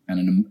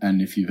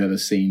 and if you've ever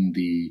seen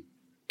the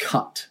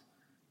cut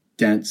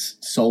dance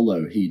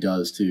solo he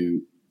does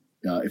to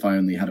 "If I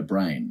Only Had a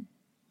Brain."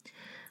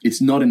 It's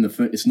not in the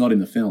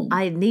film.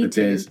 I need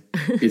to.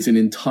 It's an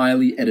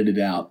entirely edited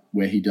out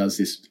where he does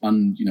this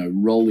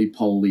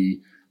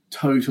roly-poly,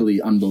 totally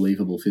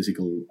unbelievable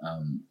physical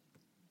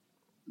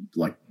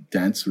like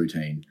dance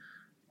routine.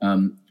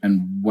 And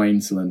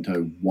Wayne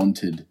Salento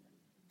wanted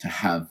to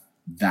have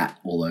that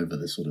all over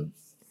the sort of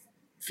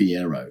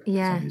Fiero.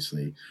 Yeah.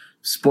 Obviously.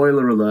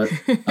 Spoiler alert.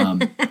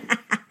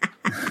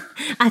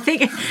 I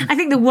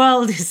think the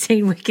world has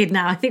seen Wicked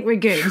now. I think we're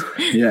good.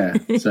 Yeah,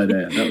 so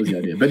that was the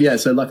idea. But yeah,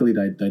 so luckily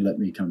they let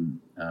me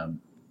come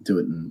do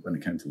it when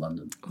it came to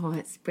London. Oh,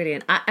 it's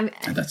brilliant. And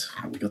that's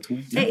how we got to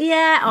it.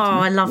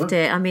 I loved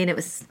it. I mean, it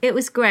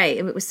was great.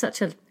 It was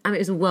it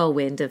was a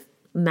whirlwind of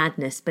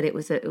madness, but it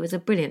was a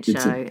brilliant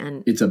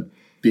show. It's a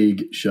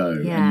big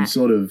show. Yeah. And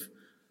sort of,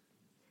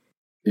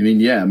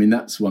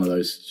 that's one of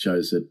those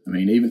shows that,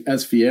 even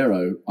as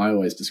Fiero, I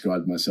always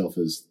described myself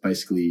as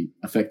basically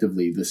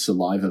effectively the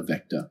saliva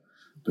vector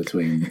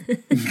between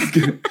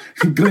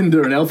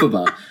Glinda and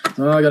Elphaba.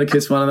 Oh, I got to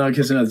kiss one and then I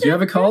kiss another. Do you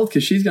have a cold?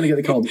 Because she's going to get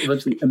the cold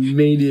literally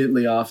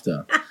immediately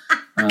after.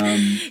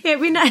 It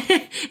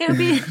would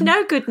be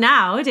no good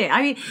now, would it?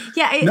 I mean,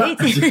 yeah,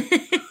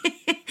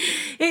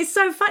 it's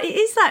so funny. It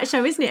is that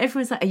show, isn't it?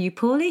 Everyone's like, "Are you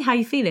poorly? How are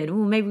you feeling? Oh,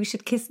 maybe we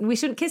should kiss. We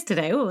shouldn't kiss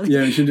today." Oh,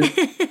 yeah, we should.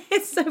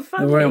 It's so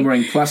funny. I'm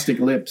wearing plastic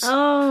lips.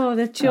 Oh,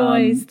 the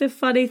joys, the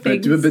funny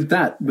things.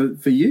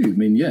 But for you, I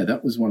mean, yeah,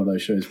 that was one of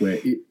those shows where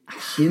it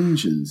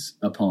hinges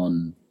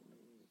upon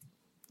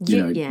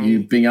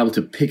you being able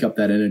to pick up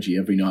that energy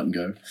every night and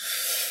go,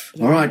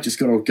 all right, just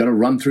got to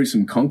run through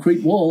some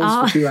concrete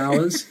walls for 2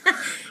 hours.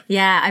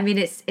 Yeah, I mean,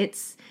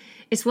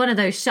 it's one of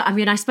those. I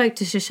mean, I spoke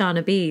to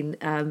Shoshana Bean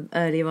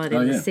earlier on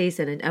in the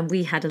season, and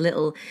we had a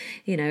little,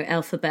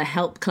 Elphaba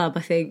help club.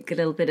 I think a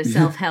little bit of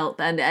self help,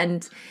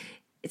 and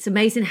it's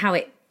amazing how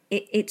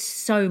it's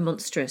so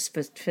monstrous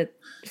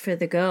for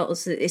the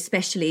girls,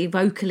 especially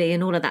vocally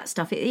and all of that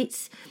stuff.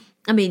 It's,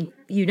 I mean,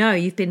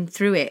 you've been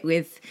through it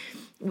with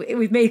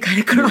me kind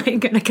of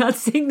crying and I can't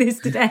sing this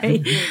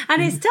today,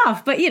 and it's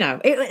tough, but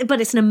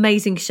but it's an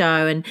amazing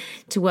show, and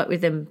to work with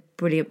them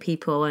brilliant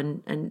people,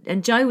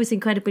 and Joe was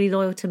incredibly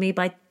loyal to me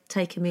by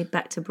taking me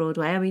back to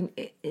Broadway. I mean,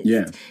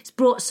 it's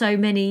brought so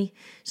many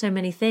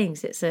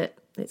things. It's an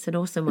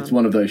awesome one. It's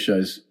one of those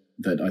shows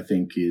that I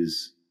think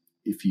is,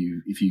 if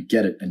you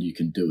get it and you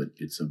can do it,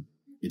 it's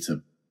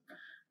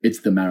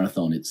the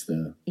marathon. It's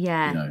the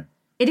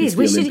It is.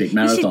 The Olympic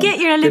marathon. You should get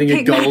your Olympic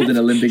getting a gold in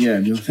Olympic.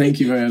 Yeah,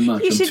 thank you very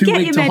much. I'm too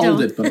weak to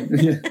hold it, but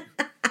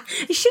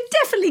you should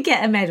definitely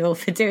get a medal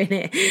for doing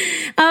it.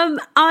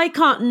 I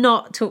can't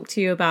not talk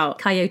to you about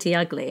Coyote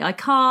Ugly. I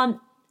can't.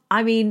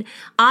 I mean,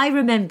 I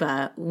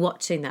remember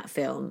watching that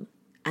film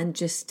and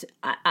just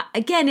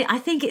I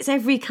think it's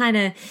every kind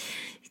of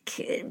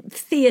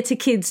theatre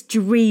kid's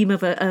dream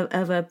of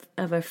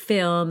a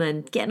film,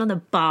 and getting on the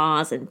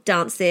bars and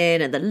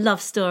dancing and the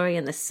love story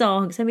and the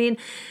songs. I mean,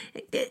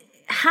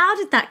 how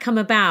did that come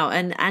about,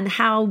 and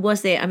how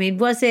was it? I mean,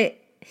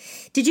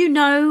 did you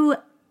know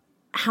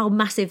how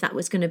massive that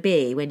was going to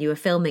be when you were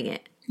filming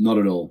it? Not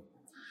at all.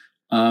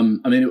 I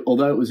mean,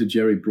 although it was a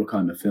Jerry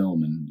Bruckheimer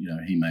film, and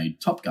he made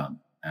Top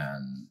Gun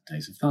and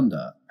Days of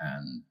Thunder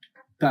and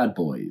Bad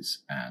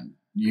Boys and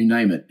you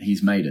name it,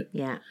 he's made it.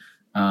 Yeah.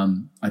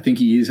 I think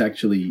he is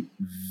actually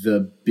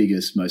the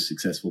biggest, most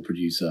successful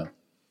producer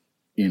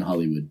in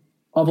Hollywood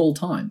of all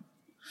time.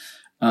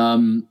 He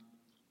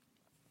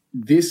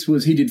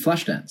did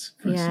Flashdance,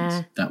 for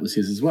instance. That was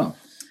his as well.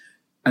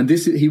 And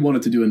he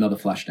wanted to do another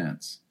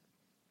Flashdance.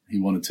 He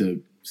wanted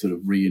to sort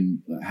of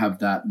have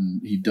that,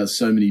 and he does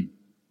so many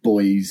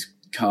boys,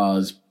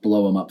 cars,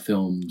 blow 'em up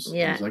films.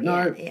 Yeah, I was like,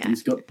 no,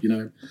 he's got,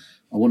 I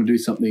want to do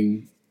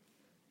something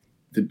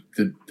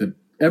that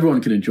everyone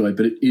can enjoy,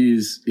 but it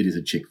is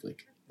a chick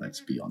flick. Let's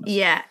be honest.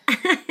 Yeah.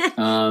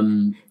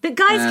 That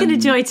guys can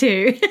enjoy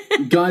too.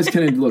 Guys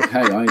can look.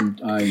 Hey,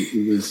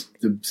 it was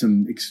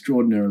some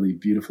extraordinarily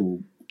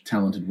beautiful,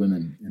 talented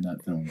women in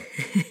that film.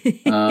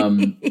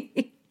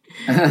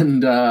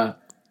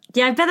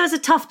 Yeah, I bet that was a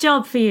tough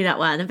job for you, that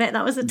one. I bet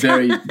that was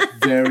very,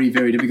 very,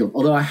 very difficult.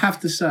 Although I have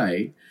to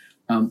say,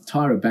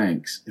 Tyra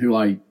Banks, who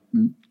I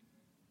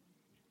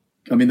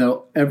mean,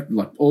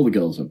 all the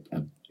girls are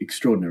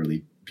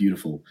extraordinarily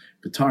beautiful,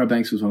 but Tyra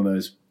Banks was one of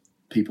those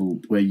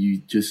people where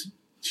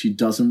she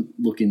doesn't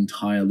look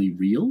entirely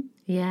real.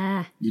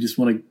 Yeah. You just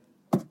want to.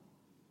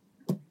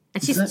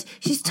 And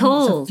she's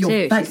tall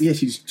too. Yeah,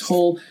 she's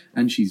tall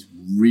and she's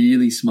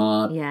really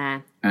smart.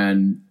 Yeah.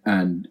 And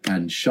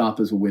sharp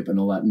as a whip and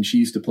all that. And she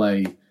used to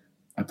play.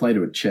 I played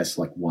her at chess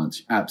once.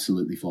 She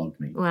absolutely flogged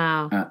me.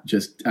 Wow.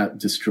 Just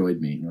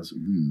destroyed me. And I was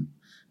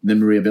And then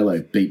Maria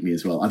Bello beat me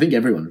as well. I think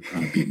everyone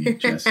kind of beat me at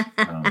chess.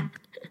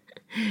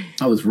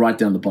 I was right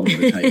down the bottom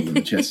of the table in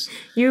the chess.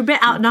 You were a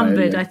bit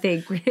outnumbered, I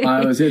think.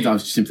 I was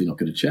simply not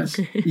good at chess.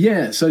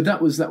 Yeah, so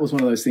that was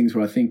one of those things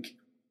where I think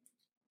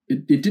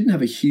it didn't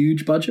have a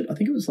huge budget. I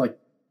think it was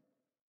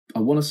I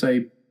want to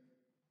say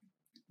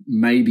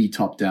maybe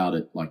topped out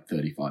at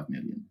 35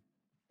 million,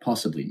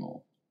 possibly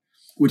more,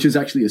 which is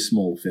actually a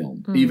small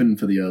film. Even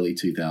for the early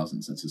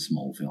 2000s, that's a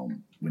small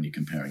film when you're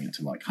comparing it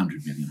to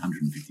 $100 million,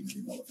 $150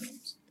 million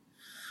films.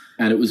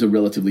 And it was a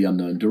relatively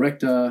unknown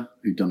director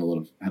who'd had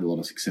a lot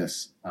of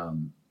success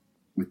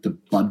with the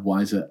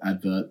Budweiser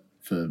advert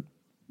for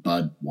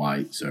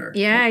Budweiser.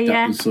 Yeah,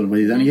 that was sort of what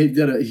he did. And he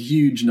did a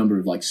huge number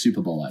of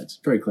Super Bowl ads.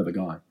 Very clever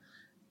guy.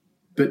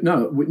 But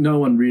no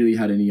one really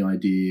had any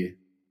idea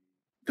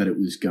that it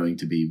was going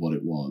to be what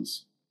it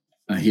was.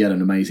 He had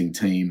an amazing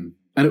team,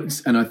 and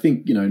I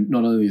think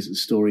not only is the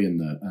story and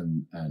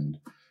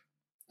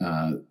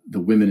the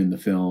women in the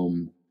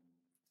film,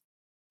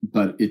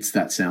 but it's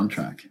that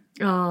soundtrack.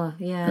 Oh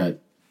yeah,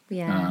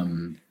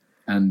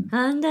 and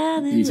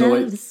under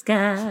the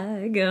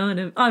sky,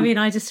 gonna. I mean,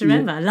 I just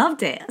remember, I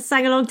loved it. I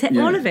sang along to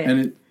all of it,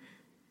 and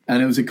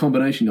it was a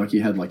combination.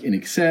 You had In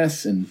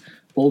Excess and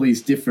all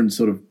these different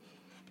sort of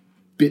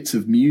bits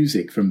of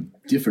music from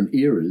different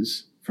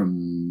eras,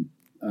 from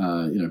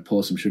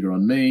Pour Some Sugar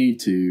on Me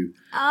to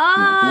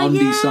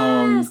Blondie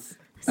song.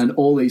 and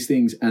all these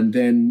things. And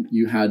then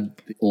you had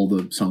all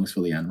the songs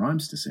for Leanne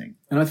Rimes to sing.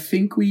 And I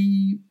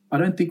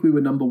don't think we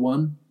were number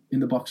one in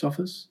the box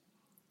office.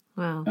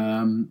 Wow.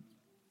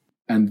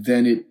 And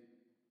then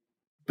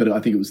but I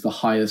think it was the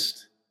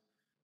highest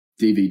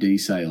DVD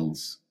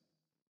sales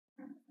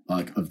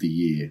like of the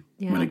year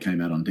when it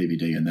came out on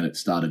DVD. And then it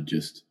started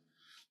just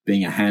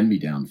being a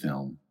hand-me-down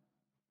film.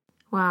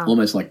 Wow.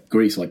 Almost like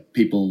Grease, like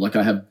people, like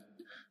I have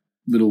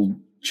little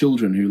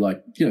children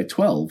who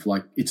 12,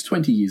 like it's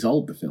 20 years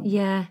old, the film.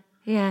 Yeah,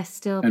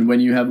 still. And when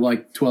you have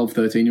like 12,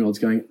 13-year-olds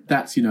going,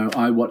 that's,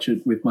 I watch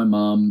it with my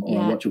mum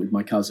or I watch it with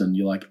my cousin,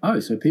 you're like, oh,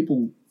 so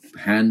people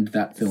hand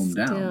that film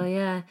down. Still,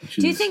 yeah.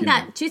 Do you think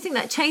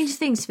that changed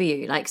things for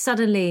you? Like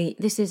suddenly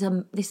this is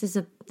a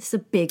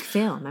big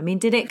film. I mean,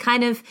 did it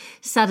kind of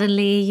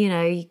suddenly, you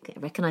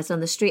get recognized on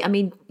the street? I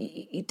mean,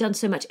 you've done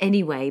so much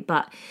anyway,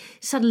 but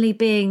suddenly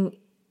being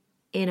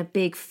in a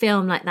big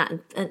film like that,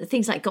 and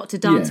things like Got to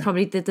Dance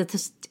probably did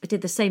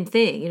the same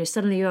thing.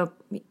 Suddenly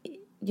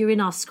you're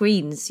in our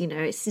screens.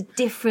 It's a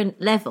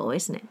different level,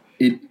 isn't it?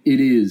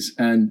 It is,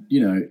 and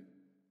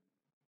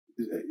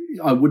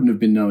I wouldn't have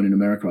been known in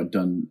America. I'd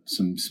done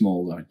some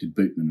I did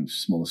Bootman, a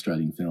small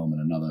Australian film, and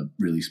another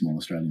really small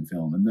Australian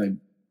film, and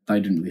they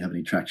didn't really have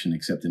any traction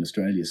except in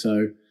Australia.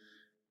 So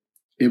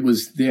it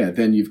was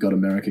then you've got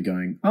America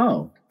going,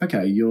 oh,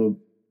 okay, you're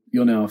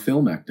now a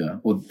film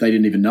actor. Or they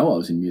didn't even know I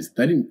was in music.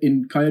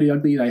 In Coyote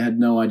Ugly, they had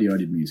no idea I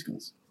did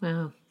musicals.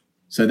 Wow.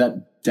 So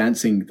that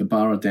the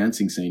bar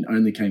dancing scene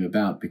only came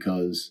about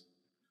because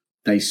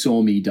they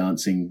saw me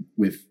dancing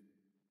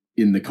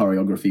in the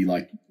choreography,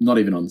 like not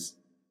even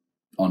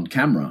on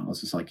camera. I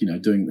was just like,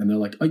 doing, and they're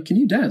like, oh, can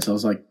you dance? I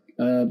was like,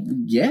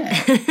 yeah.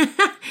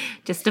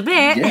 Just a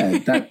bit. Yeah,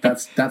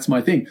 that's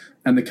my thing.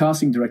 And the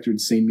casting director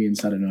had seen me in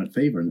Saturday Night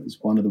Fever, and it was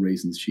one of the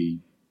reasons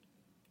she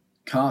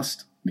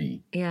cast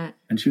me. Yeah.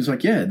 And she was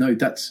like, yeah, no,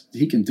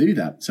 he can do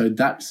that. So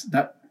that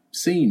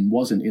scene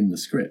wasn't in the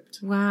script.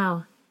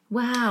 Wow.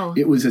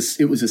 It was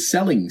a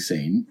selling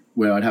scene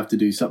where I'd have to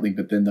do something,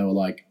 but then they were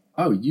like,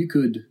 oh, you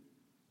could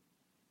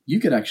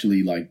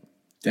actually like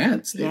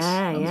dance this.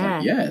 I was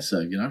like, yeah.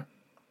 So,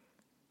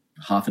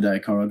 half a day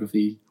of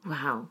choreography.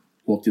 Wow.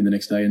 Walked in the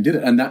next day and did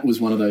it. And that was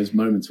one of those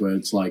moments where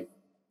it's like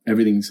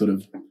everything sort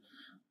of,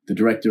 the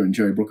director and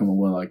Jerry Bruckheimer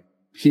were like,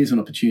 here's an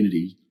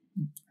opportunity.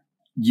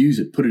 Use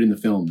it, put it in the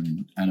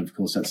film. And of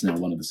course, that's now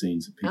one of the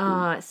scenes that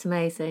people it's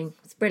amazing.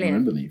 It's brilliant.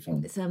 remember me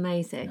from. It's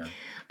amazing.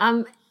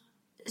 Yeah.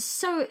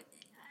 So,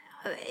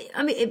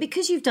 I mean,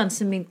 because you've done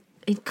some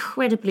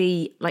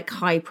incredibly like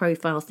high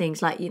profile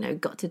things like,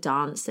 Got to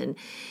Dance. And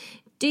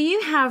do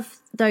you have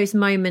those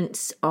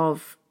moments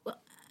of,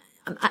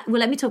 well,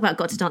 let me talk about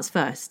Got to Dance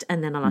first,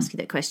 and then I'll ask you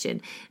that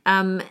question.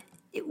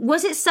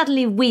 Was it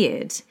suddenly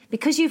weird,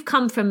 because you've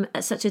come from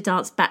such a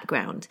dance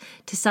background,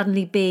 to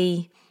suddenly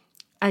be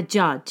a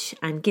judge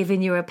and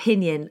giving your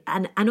opinion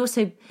and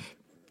also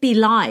be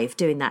live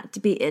doing that, to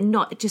be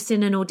not just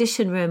in an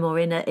audition room or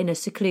in a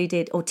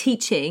secluded, or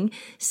teaching,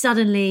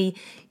 suddenly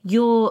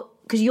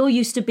because you're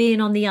used to being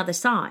on the other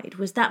side.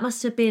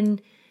 Must have been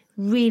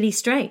really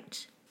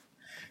strange.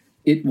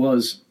 It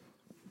was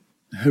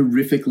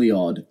horrifically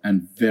odd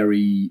and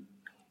very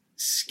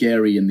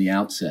scary in the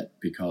outset,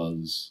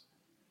 because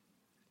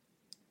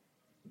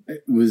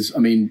it was, I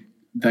mean,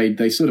 they'd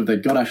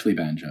got Ashley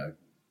Banjo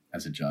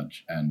as a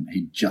judge, and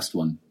he just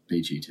won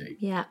BGT.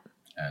 Yeah.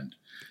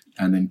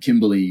 And then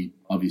Kimberly,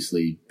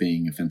 obviously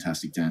being a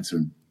fantastic dancer,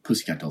 and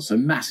Pussycat Dolls, so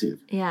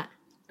massive. Yeah.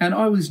 And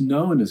I was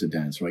known as a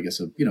dancer, I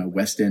guess, a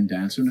West End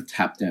dancer and a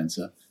tap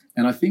dancer.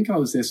 And I think I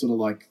was there sort of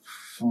like,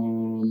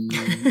 him?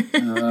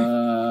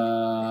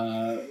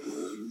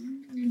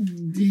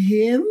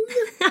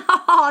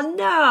 Oh,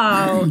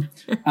 no.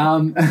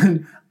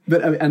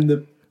 But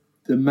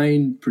the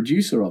main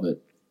producer of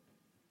it,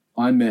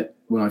 I met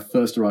when I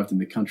first arrived in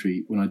the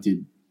country, when I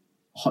did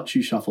Hot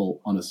Shoe Shuffle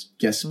on a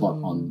guest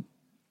spot on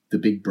The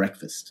Big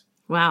Breakfast.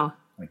 Wow.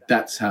 Like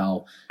that's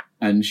how,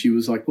 and she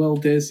was like, well,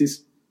 there's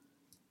this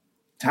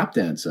tap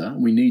dancer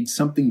and we need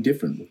something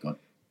different we've got.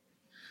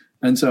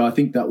 And so I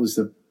think that was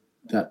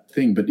that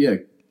thing. But yeah,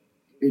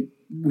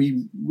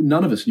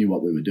 none of us knew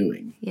what we were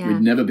doing. Yeah.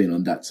 We'd never been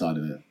on that side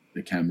of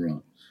the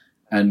camera.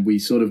 And we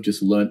sort of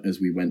just learnt as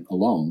we went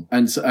along.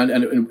 And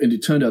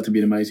it turned out to be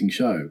an amazing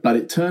show. But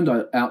it turned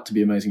out to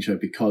be an amazing show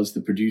because the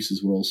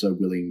producers were also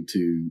willing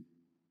to,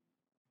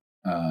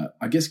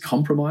 I guess,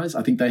 compromise.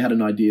 I think they had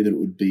an idea that it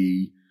would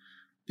be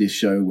this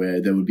show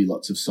where there would be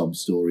lots of sob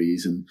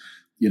stories and,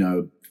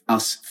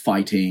 us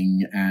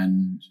fighting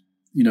and,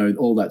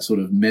 all that sort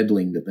of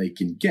meddling that they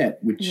can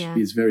get, which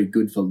is very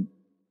good for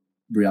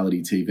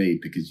reality TV,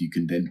 because you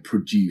can then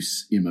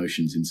produce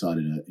emotions inside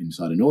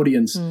an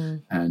audience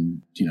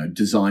and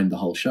design the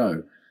whole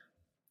show.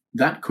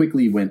 That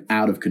quickly went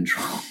out of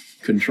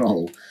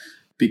control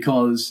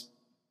because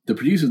the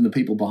producers and the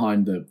people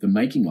behind the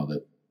making of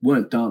it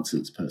weren't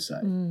dancers per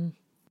se.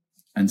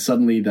 And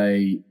suddenly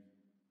they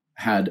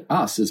had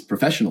us as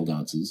professional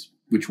dancers,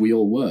 which we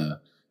all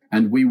were,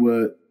 and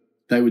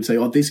they would say,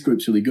 oh, this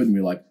group's really good, and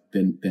we're like,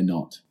 they're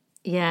not.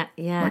 Yeah,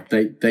 yeah.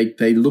 Like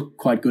they look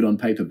quite good on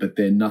paper, but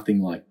they're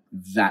nothing like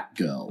that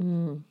girl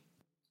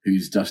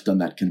who's just done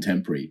that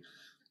contemporary.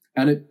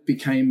 And it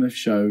became a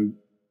show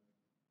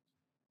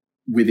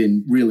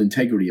within real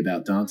integrity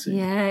about dancing.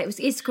 Yeah,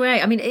 it's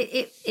great. I mean,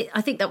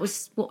 I think that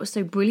was what was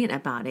so brilliant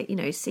about it. You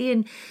know,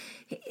 seeing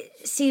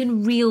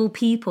real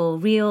people,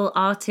 real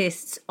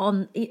artists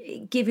on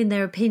giving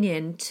their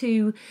opinion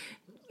to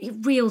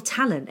real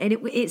talent, and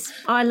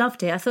I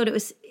loved it. I thought it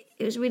was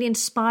really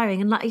inspiring,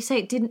 and like you say,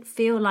 it didn't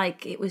feel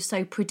like it was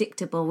so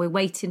predictable. We're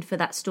waiting for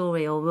that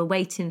story, or we're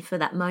waiting for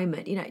that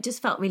moment. You know, it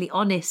just felt really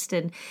honest,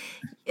 and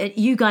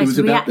you guys it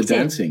was reacting. About the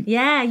dancing.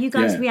 Yeah, you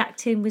guys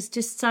reacting was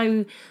just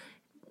so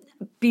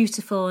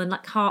beautiful and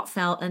like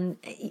heartfelt, and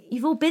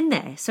you've all been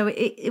there, so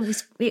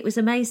it was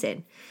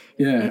amazing.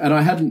 Yeah, and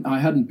I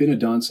hadn't been a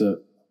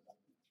dancer,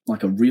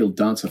 like a real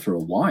dancer, for a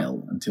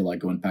while until I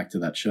went back to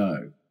that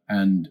show.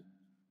 And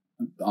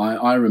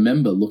I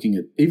remember looking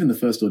at even the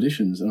first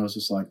auditions, and I was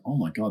just like, oh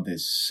my God,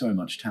 there's so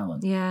much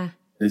talent. Yeah.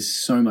 There's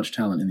so much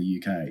talent in the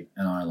UK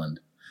and Ireland.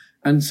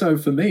 And so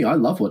for me, I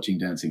love watching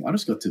dancing. I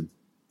just got to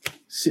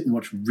sit and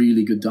watch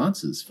really good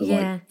dancers for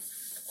like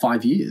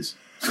 5 years.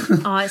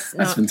 Oh,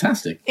 That's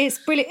fantastic. It's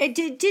brilliant. It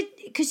did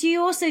because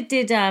you also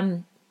did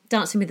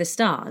Dancing with the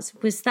Stars.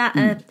 Was that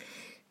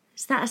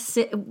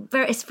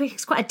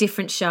it's quite a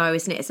different show,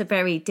 isn't it? It's a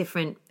very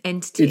different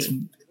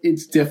entity.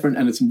 It's different,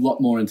 and it's a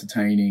lot more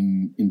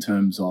entertaining in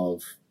terms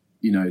of,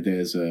 you know,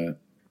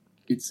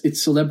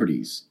 it's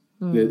celebrities,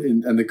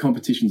 and the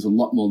competition's a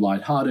lot more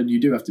lighthearted. You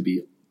do have to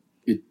be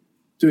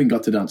doing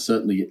Got to Dance.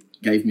 Certainly, it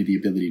gave me the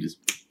ability to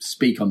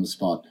speak on the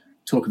spot,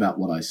 talk about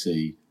what I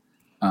see,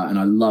 and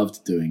I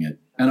loved doing it.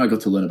 And I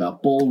got to learn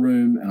about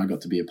ballroom, and I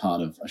got to be a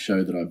part of a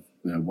show that I've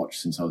watched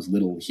since I was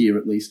little, here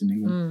at least in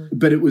England.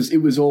 But it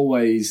was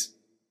always,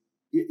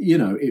 you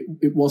know,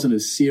 it wasn't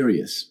as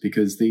serious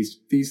because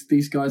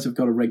these guys have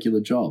got a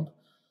regular job.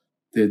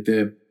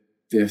 They're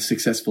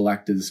successful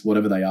actors,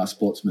 whatever they are,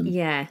 sportsmen.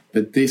 Yeah.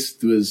 But these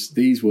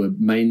were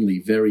mainly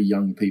very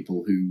young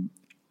people who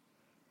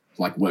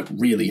like work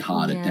really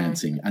hard at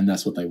dancing, and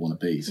that's what they want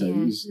to be. So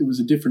it was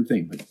a different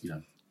thing, but you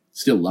know,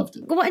 still loved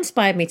it. What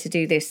inspired me to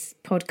do this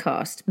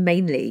podcast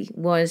mainly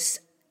was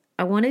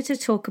I wanted to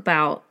talk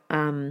about,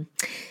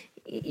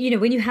 you know,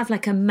 when you have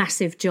like a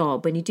massive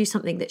job, when you do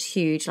something that's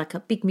huge, like a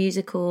big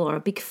musical or a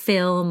big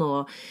film,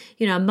 or,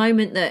 you know, a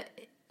moment that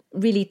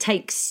really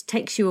takes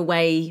you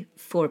away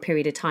for a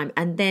period of time.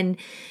 And then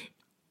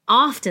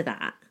after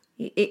that,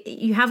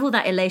 you have all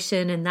that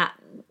elation and that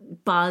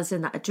buzz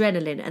and that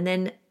adrenaline. And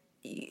then,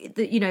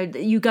 you know,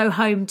 you go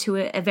home to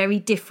a very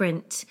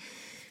different,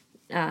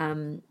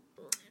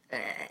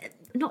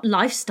 not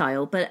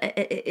lifestyle, but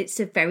it's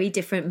a very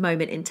different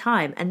moment in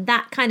time. And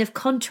that kind of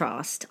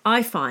contrast,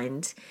 I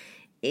find,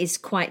 is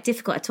quite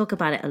difficult. I talk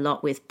about it a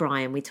lot with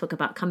Brian. We talk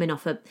about coming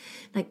off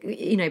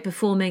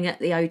performing at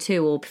the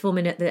O2 or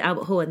performing at the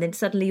Albert Hall, and then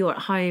suddenly you're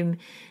at home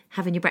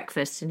having your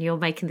breakfast and you're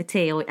making the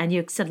tea, and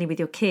you're suddenly with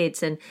your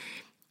kids, and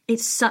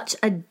it's such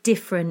a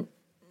different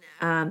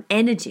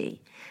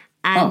energy.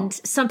 And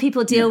some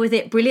people deal with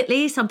it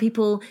brilliantly. Some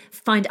people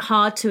find it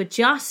hard to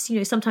adjust. You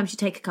know, sometimes you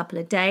take a couple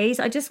of days.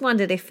 I just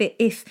wondered if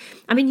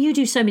you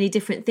do so many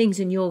different things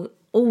and you're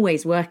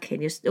always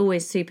working, you're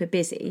always super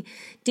busy.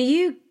 Do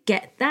you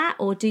get that,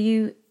 or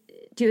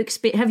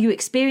have you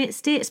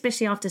experienced it,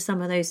 especially after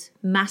some of those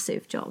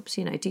massive jobs?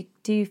 You know, do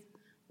you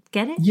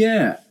get it?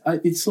 Yeah,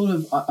 it's sort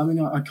of. I'm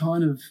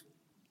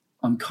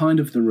kind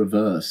of the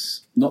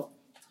reverse. Not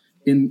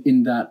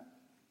in that.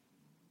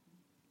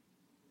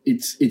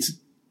 It's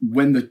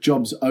when the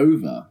job's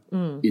over,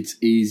 it's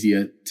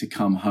easier to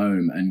come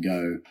home and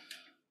go,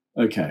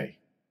 okay.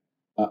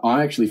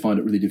 I actually find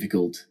it really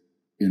difficult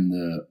in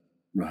the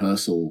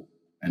rehearsal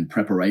and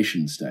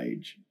preparation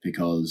stage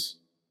because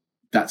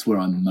that's where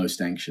I'm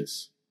most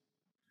anxious.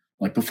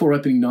 Like before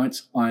opening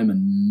nights, I'm a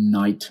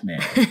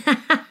nightmare.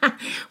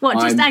 What,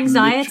 just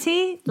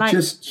anxiety? Like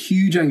just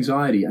huge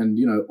anxiety. And,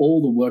 you know,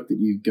 all the work that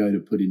you go to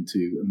put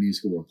into a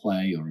musical or a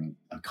play or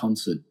a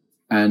concert,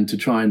 and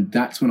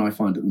that's when I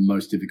find it the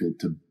most difficult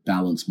to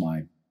balance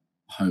my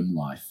home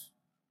life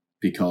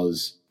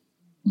because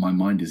my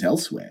mind is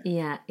elsewhere.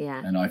 Yeah,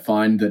 yeah. And I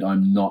find that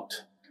I'm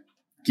not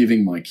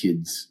giving my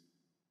kids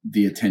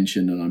the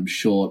attention, and I'm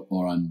short,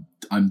 or I'm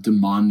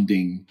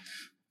demanding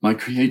my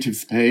creative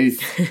space,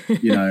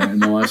 you know, and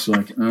my wife's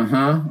like,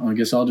 I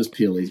guess I'll just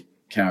peel these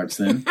carrots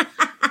then.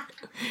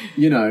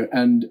 You know,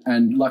 and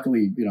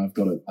luckily, you know, I've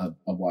got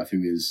a wife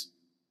who is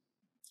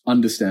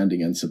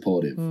understanding and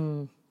supportive.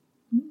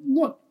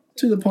 Not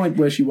to the point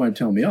where she won't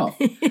tell me off.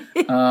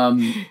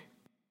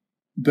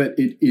 But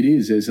it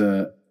is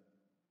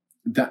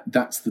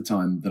that's the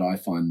time that I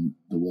find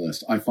the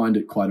worst. I find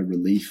it quite a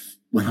relief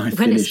when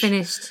it's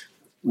finished.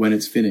 When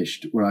it's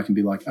finished, where I can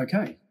be like,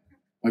 okay,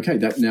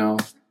 that now.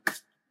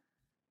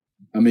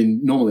 I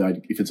mean,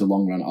 normally if it's a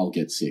long run, I'll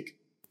get sick.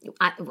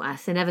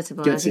 It's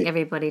inevitable. I think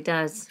everybody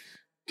does.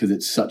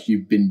 Because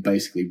you've been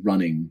basically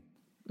running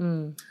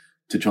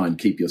to try and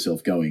keep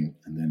yourself going,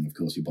 and then of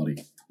course your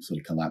body sort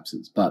of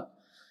collapses. But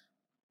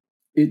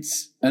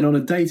and on a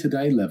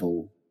day-to-day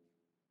level,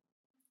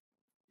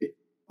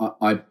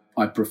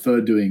 I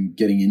prefer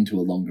getting into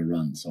a longer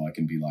run so I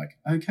can be like,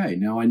 okay,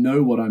 now I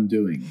know what I'm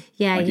doing.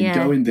 Yeah, I can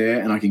go in there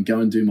and I can go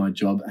and do my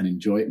job and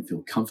enjoy it and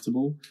feel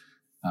comfortable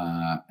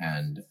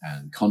and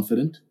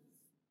confident.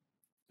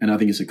 And I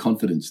think it's a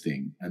confidence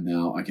thing. And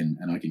now I can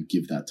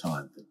give that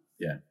time. But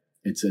yeah,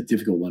 it's a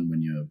difficult one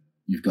when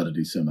you've got to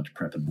do so much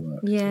prep and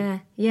work. Yeah,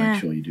 to yeah.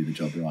 Make sure you do the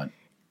job right.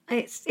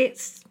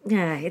 It's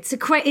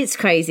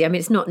crazy. I mean,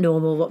 it's not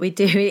normal what we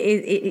do.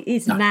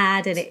 It's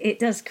mad, and it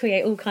does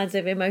create all kinds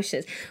of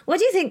emotions. What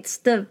do you think's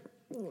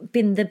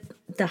been the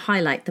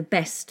highlight, the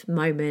best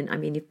moment? I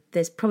mean,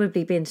 there's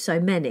probably been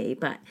so many,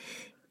 but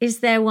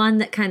is there one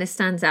that kind of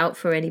stands out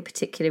for any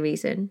particular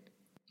reason?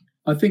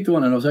 I think the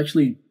one, and I was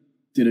actually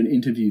did an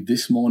interview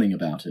this morning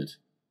about it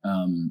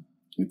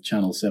with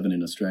Channel 7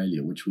 in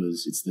Australia,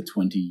 it's the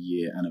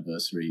 20-year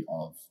anniversary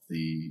of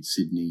the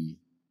Sydney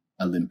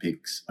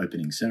Olympics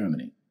opening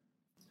ceremony.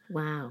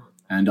 Wow.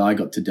 And I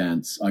got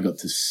to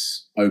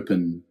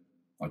open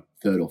like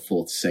third or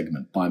fourth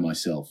segment by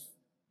myself,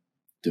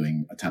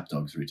 doing a Tap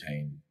Dogs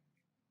routine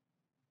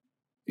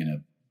in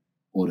a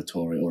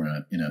auditorium or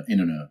in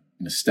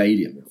a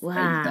stadium of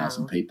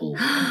 80,000 people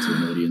to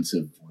an audience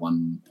of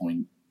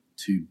 1.2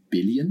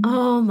 billion.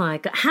 Oh my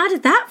God. How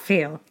did that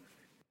feel?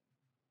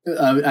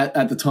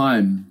 At the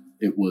time,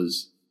 it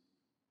was,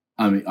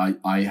 luckily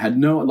I had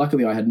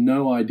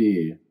no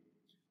idea,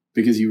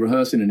 because you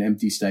rehearse in an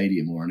empty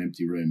stadium or an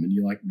empty room and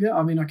you're like, yeah,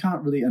 I mean, I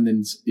can't really, and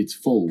then it's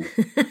full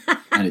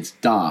and it's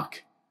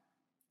dark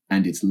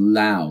and it's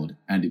loud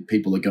and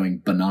people are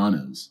going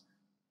bananas.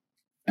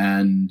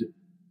 And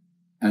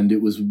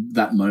it was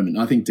that moment.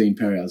 I think Dean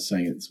Perry, I was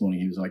saying it this morning,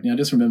 he was like,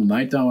 just remember,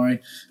 mate, don't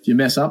worry. If you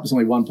mess up, it's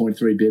only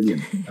 1.3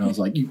 billion. And I was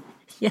like,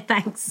 yeah,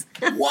 thanks.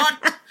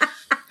 What?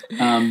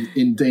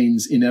 In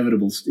Dean's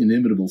inimitable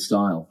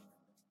style.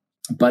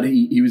 But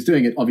he was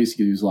doing it,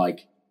 obviously, he was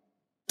like,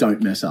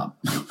 don't mess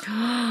up.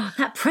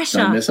 That pressure.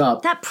 Don't mess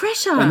up. That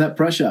pressure. And that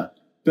pressure.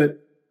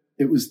 But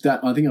it was that,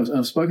 I think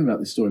I've spoken about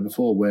this story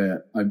before,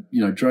 where I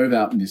drove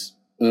out in this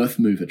earth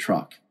mover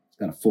truck,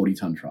 about a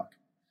 40-ton truck.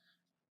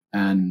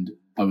 And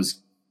I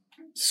was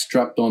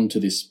strapped onto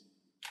this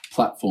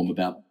platform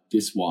about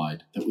this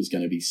wide that was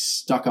going to be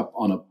stuck up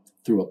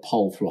through a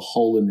pole, through a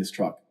hole in this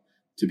truck,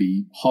 to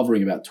be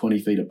hovering about 20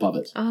 feet above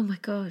it. Oh my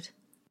God.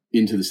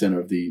 Into the center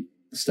of the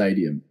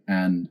stadium.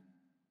 And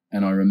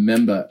I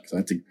remember, because I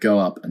had to go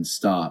up and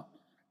start,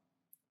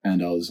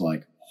 and I was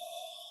like,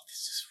 oh,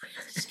 this is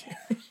really scary.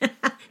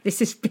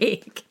 This is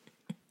big.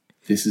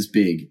 This is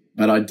big.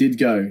 But I did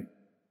go,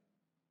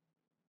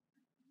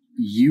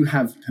 you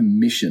have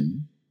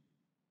permission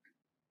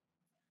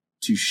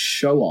to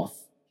show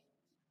off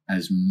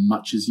as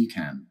much as you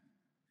can,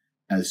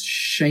 as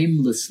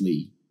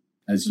shamelessly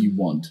as you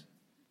want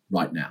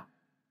right now.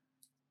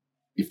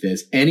 If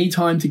there's any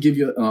time to give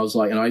you, and I was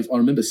like, and I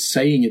remember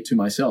saying it to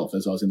myself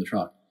as I was in the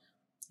truck,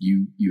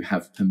 you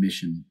have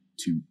permission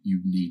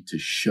you need to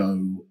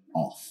show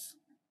off.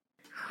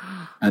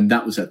 And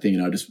that was that thing.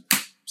 And I just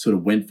sort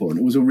of went for it. And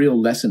it was a real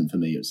lesson for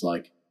me. It's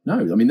like, no,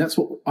 I mean,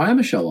 I am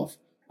a show off.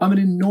 I'm an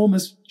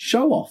enormous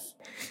show off.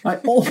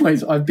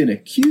 I've been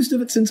accused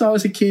of it since I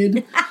was a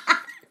kid.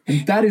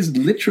 And that is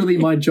literally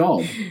my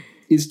job,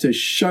 is to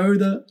show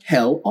the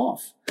hell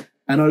off.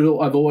 And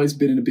I've always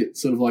been in a bit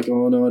sort of like,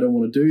 oh no, I don't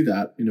want to do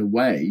that, in a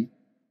way.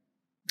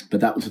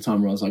 But that was the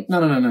time where I was like,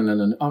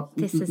 no.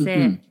 This is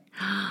it.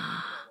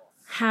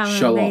 How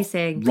show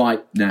amazing. Off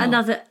right now.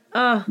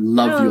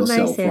 Love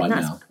yourself amazing. right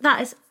now.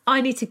 That's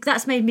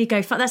made me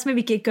go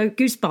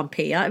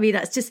goosebumpy. I mean,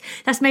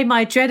 that's made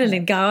my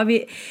adrenaline go. I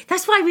mean,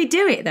 that's why we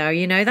do it though,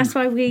 That's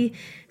why we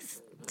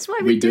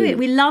do it.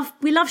 We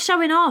love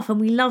showing off, and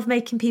we love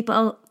making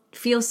people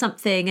feel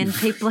something and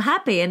people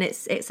happy, and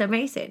it's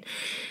amazing.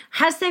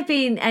 Has there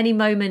been any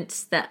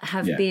moments that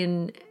have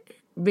been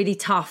really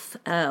tough,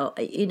 where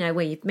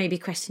you've maybe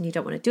questioned you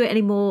don't want to do it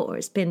anymore, or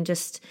it's been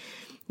just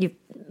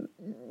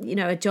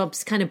a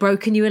job's kind of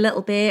broken you a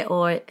little bit,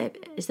 or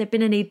has there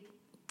been any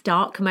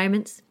dark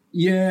moments?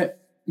 I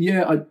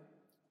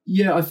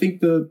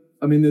think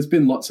there's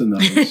been lots of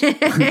those,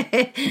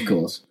 of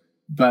course,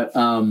 but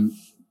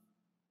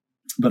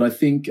I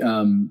think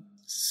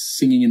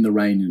Singing in the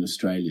Rain in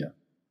Australia,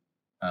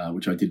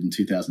 which I did in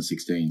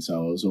 2016,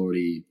 so I was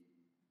already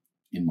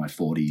in my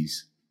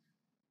 40s,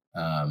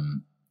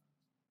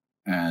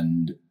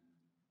 and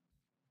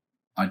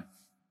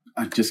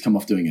I'd just come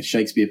off doing a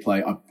Shakespeare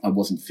play. I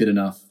wasn't fit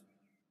enough.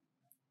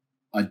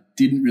 I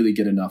didn't really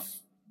get enough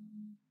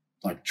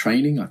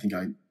training. I think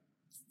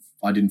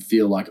I didn't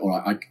feel like,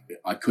 or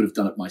I could have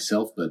done it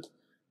myself, but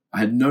I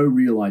had no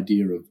real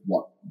idea of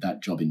what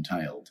that job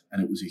entailed.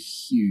 And it was a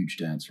huge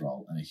dance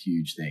role and a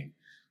huge thing.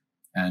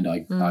 And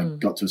I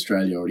got to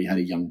Australia, already had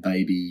a young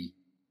baby.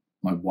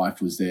 My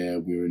wife was there.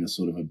 We were in a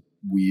sort of a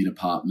weird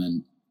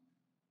apartment,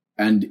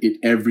 and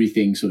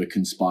everything sort of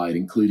conspired,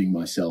 including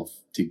myself,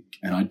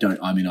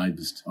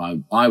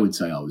 I would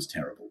say I was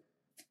terrible,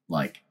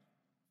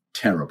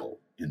 terrible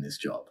in this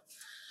job.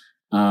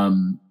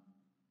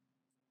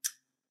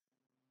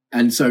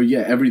 And so,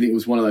 everything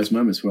was one of those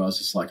moments where I was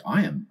just like,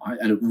 and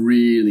it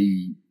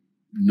really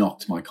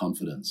knocked my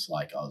confidence.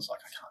 Like I was like,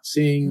 I can't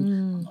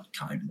sing, I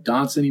can't even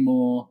dance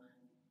anymore.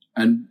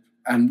 And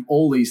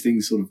all these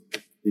things sort of,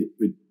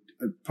 it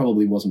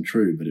probably wasn't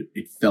true, but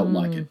it felt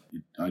like it.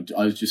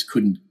 I just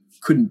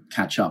couldn't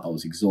catch up. I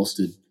was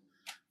exhausted.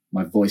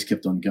 My voice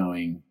kept on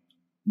going.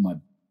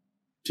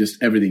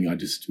 Everything.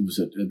 It was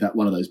at that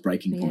one of those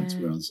breaking points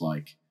where I was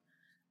like,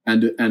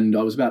 and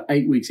I was about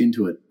 8 weeks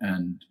into it,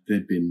 and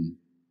there'd been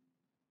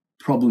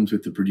problems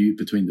with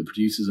between the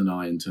producers and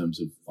I in terms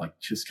of like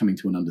just coming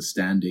to an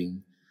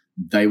understanding.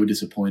 They were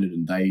disappointed,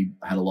 and they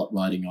had a lot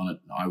riding on it.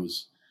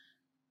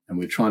 And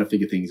we were trying to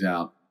figure things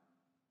out,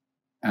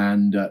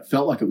 and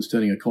felt like it was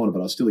turning a corner, but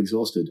I was still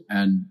exhausted.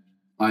 And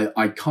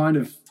I kind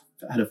of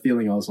had a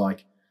feeling, I was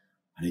like,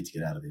 I need to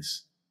get out of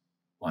this.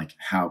 Like,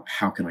 how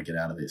can I get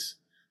out of this?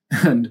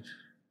 And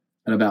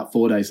about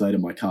 4 days later,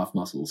 my calf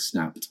muscle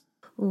snapped.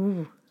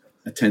 Ooh.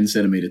 A 10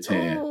 centimeter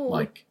tear,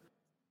 like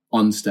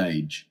on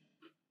stage.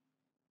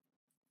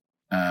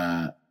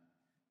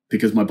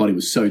 Because my body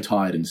was so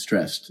tired and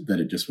stressed that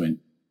it just went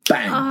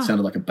bang. It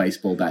sounded like a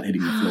baseball bat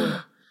hitting the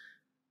floor.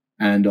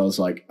 And I was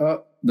like,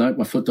 oh, no,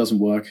 my foot doesn't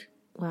work.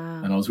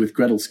 Wow. And I was with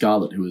Gretel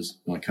Scarlett, who was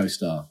my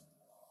co-star,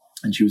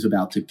 and she was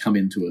about to come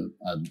into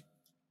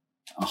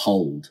a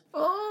hold,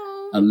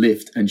 a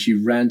lift, and she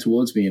ran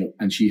towards me,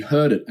 and she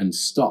heard it and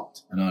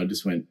stopped, and I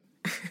just went,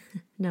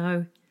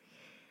 no.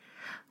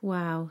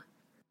 Wow.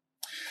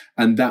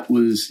 And it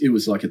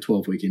was like a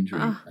 12-week injury,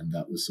 and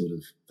that was sort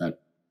of that.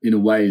 In a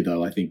way,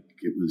 though, I think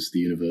it was the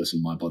universe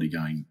and my body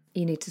going,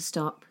 you need to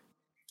stop.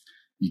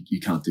 You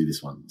can't do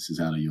this one. This is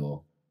out of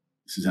your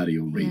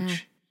reach. Yeah.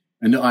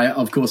 And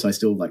of course, I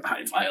still like,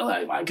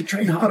 I could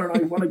train harder,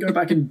 and I want to go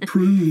back and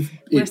prove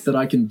that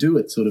I can do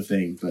it, sort of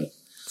thing. But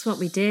it's what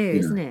we do,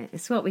 isn't it?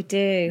 It's what we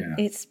do.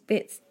 Yeah. It's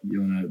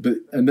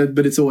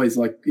but it's always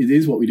like, it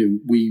is what we do.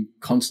 We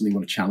constantly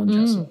want to challenge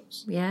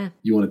ourselves. Yeah.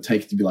 You want to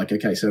take it to be like,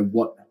 okay, so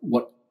what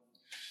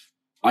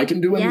I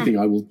can do anything.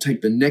 I will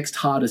take the next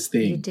hardest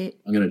thing.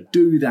 I'm going to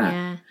do that.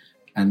 Yeah.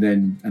 And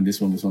this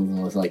one was one of them.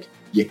 I was like,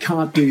 you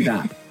can't do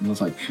that. And I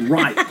was like,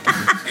 right.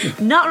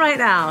 Not right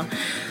now.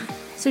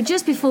 So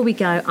just before we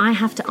go, I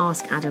have to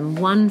ask Adam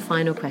one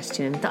final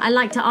question that I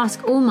like to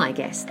ask all my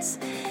guests.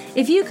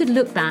 If you could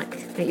look back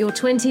at your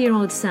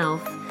 20-year-old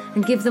self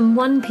and give them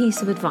one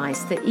piece of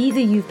advice that either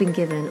you've been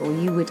given or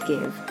you would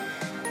give,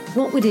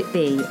 what would it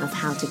be of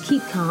how to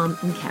keep calm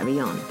and carry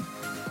on?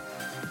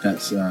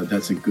 That's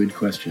a good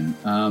question.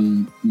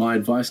 My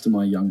advice to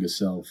my younger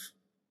self,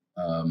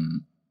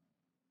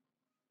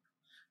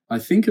 I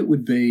think it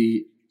would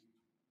be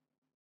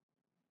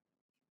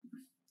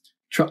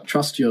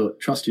trust your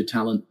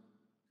talent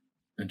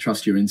and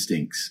trust your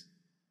instincts.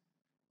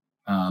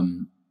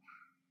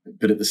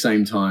 But at the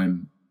same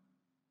time,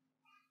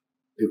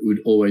 it would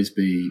always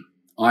be,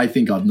 I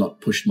think I've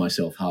not pushed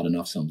myself hard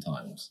enough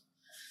sometimes.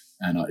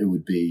 And it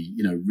would be,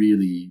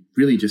 really,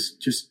 really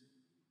just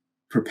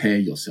prepare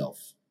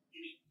yourself.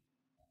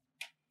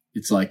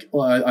 It's like,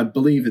 I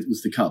believe it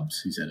was the Cubs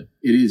who said it.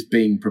 It is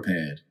being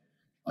prepared.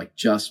 Like,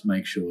 just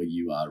make sure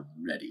you are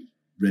ready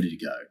to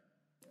go.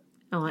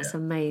 Oh, that's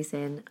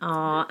amazing.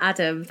 Oh,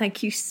 Adam,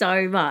 thank you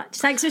so much.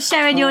 Thanks for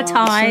sharing your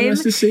time. So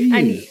nice to see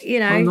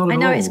you. And, I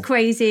know it's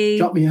crazy.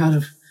 Got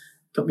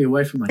me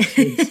away from my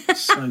kids.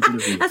 So good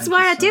of you. That's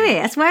why I do it.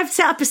 That's why I've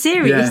set up a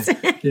series.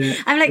 Yeah.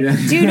 I'm like,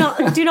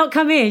 do not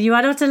come in. You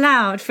are not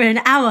allowed for an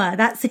hour.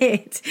 That's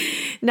it.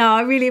 No,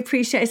 I really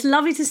appreciate it. It's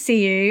lovely to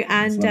see you.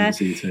 And, it's lovely to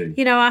see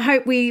you too. I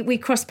hope we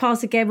cross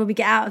paths again when we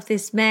get out of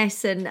this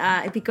mess. And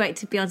it'd be great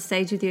to be on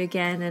stage with you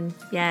again. And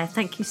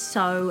thank you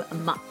so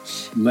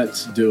much.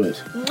 Let's do it.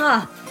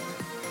 Mwah.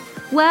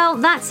 Well,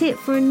 that's it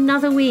for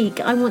another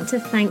week. I want to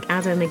thank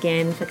Adam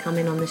again for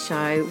coming on the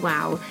show.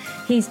 Wow,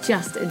 he's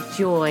just a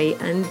joy.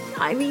 And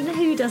I mean,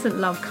 who doesn't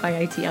love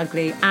Coyote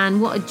Ugly?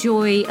 And what a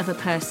joy of a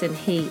person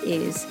he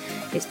is.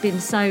 It's been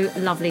so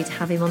lovely to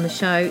have him on the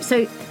show.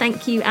 So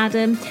thank you,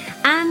 Adam.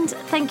 And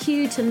thank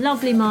you to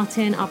lovely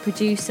Martin, our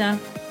producer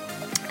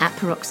at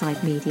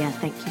Peroxide Media.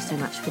 Thank you so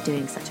much for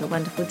doing such a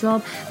wonderful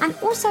job. And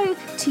also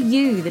to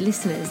you, the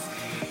listeners.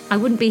 I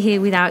wouldn't be here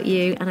without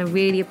you, and I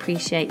really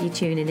appreciate you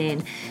tuning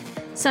in.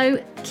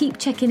 So keep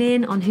checking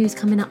in on who's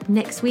coming up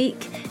next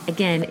week.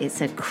 Again,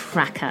 it's a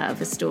cracker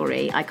of a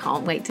story. I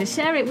can't wait to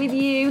share it with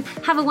you.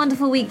 Have a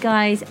wonderful week,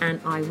 guys, and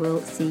I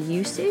will see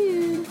you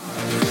soon.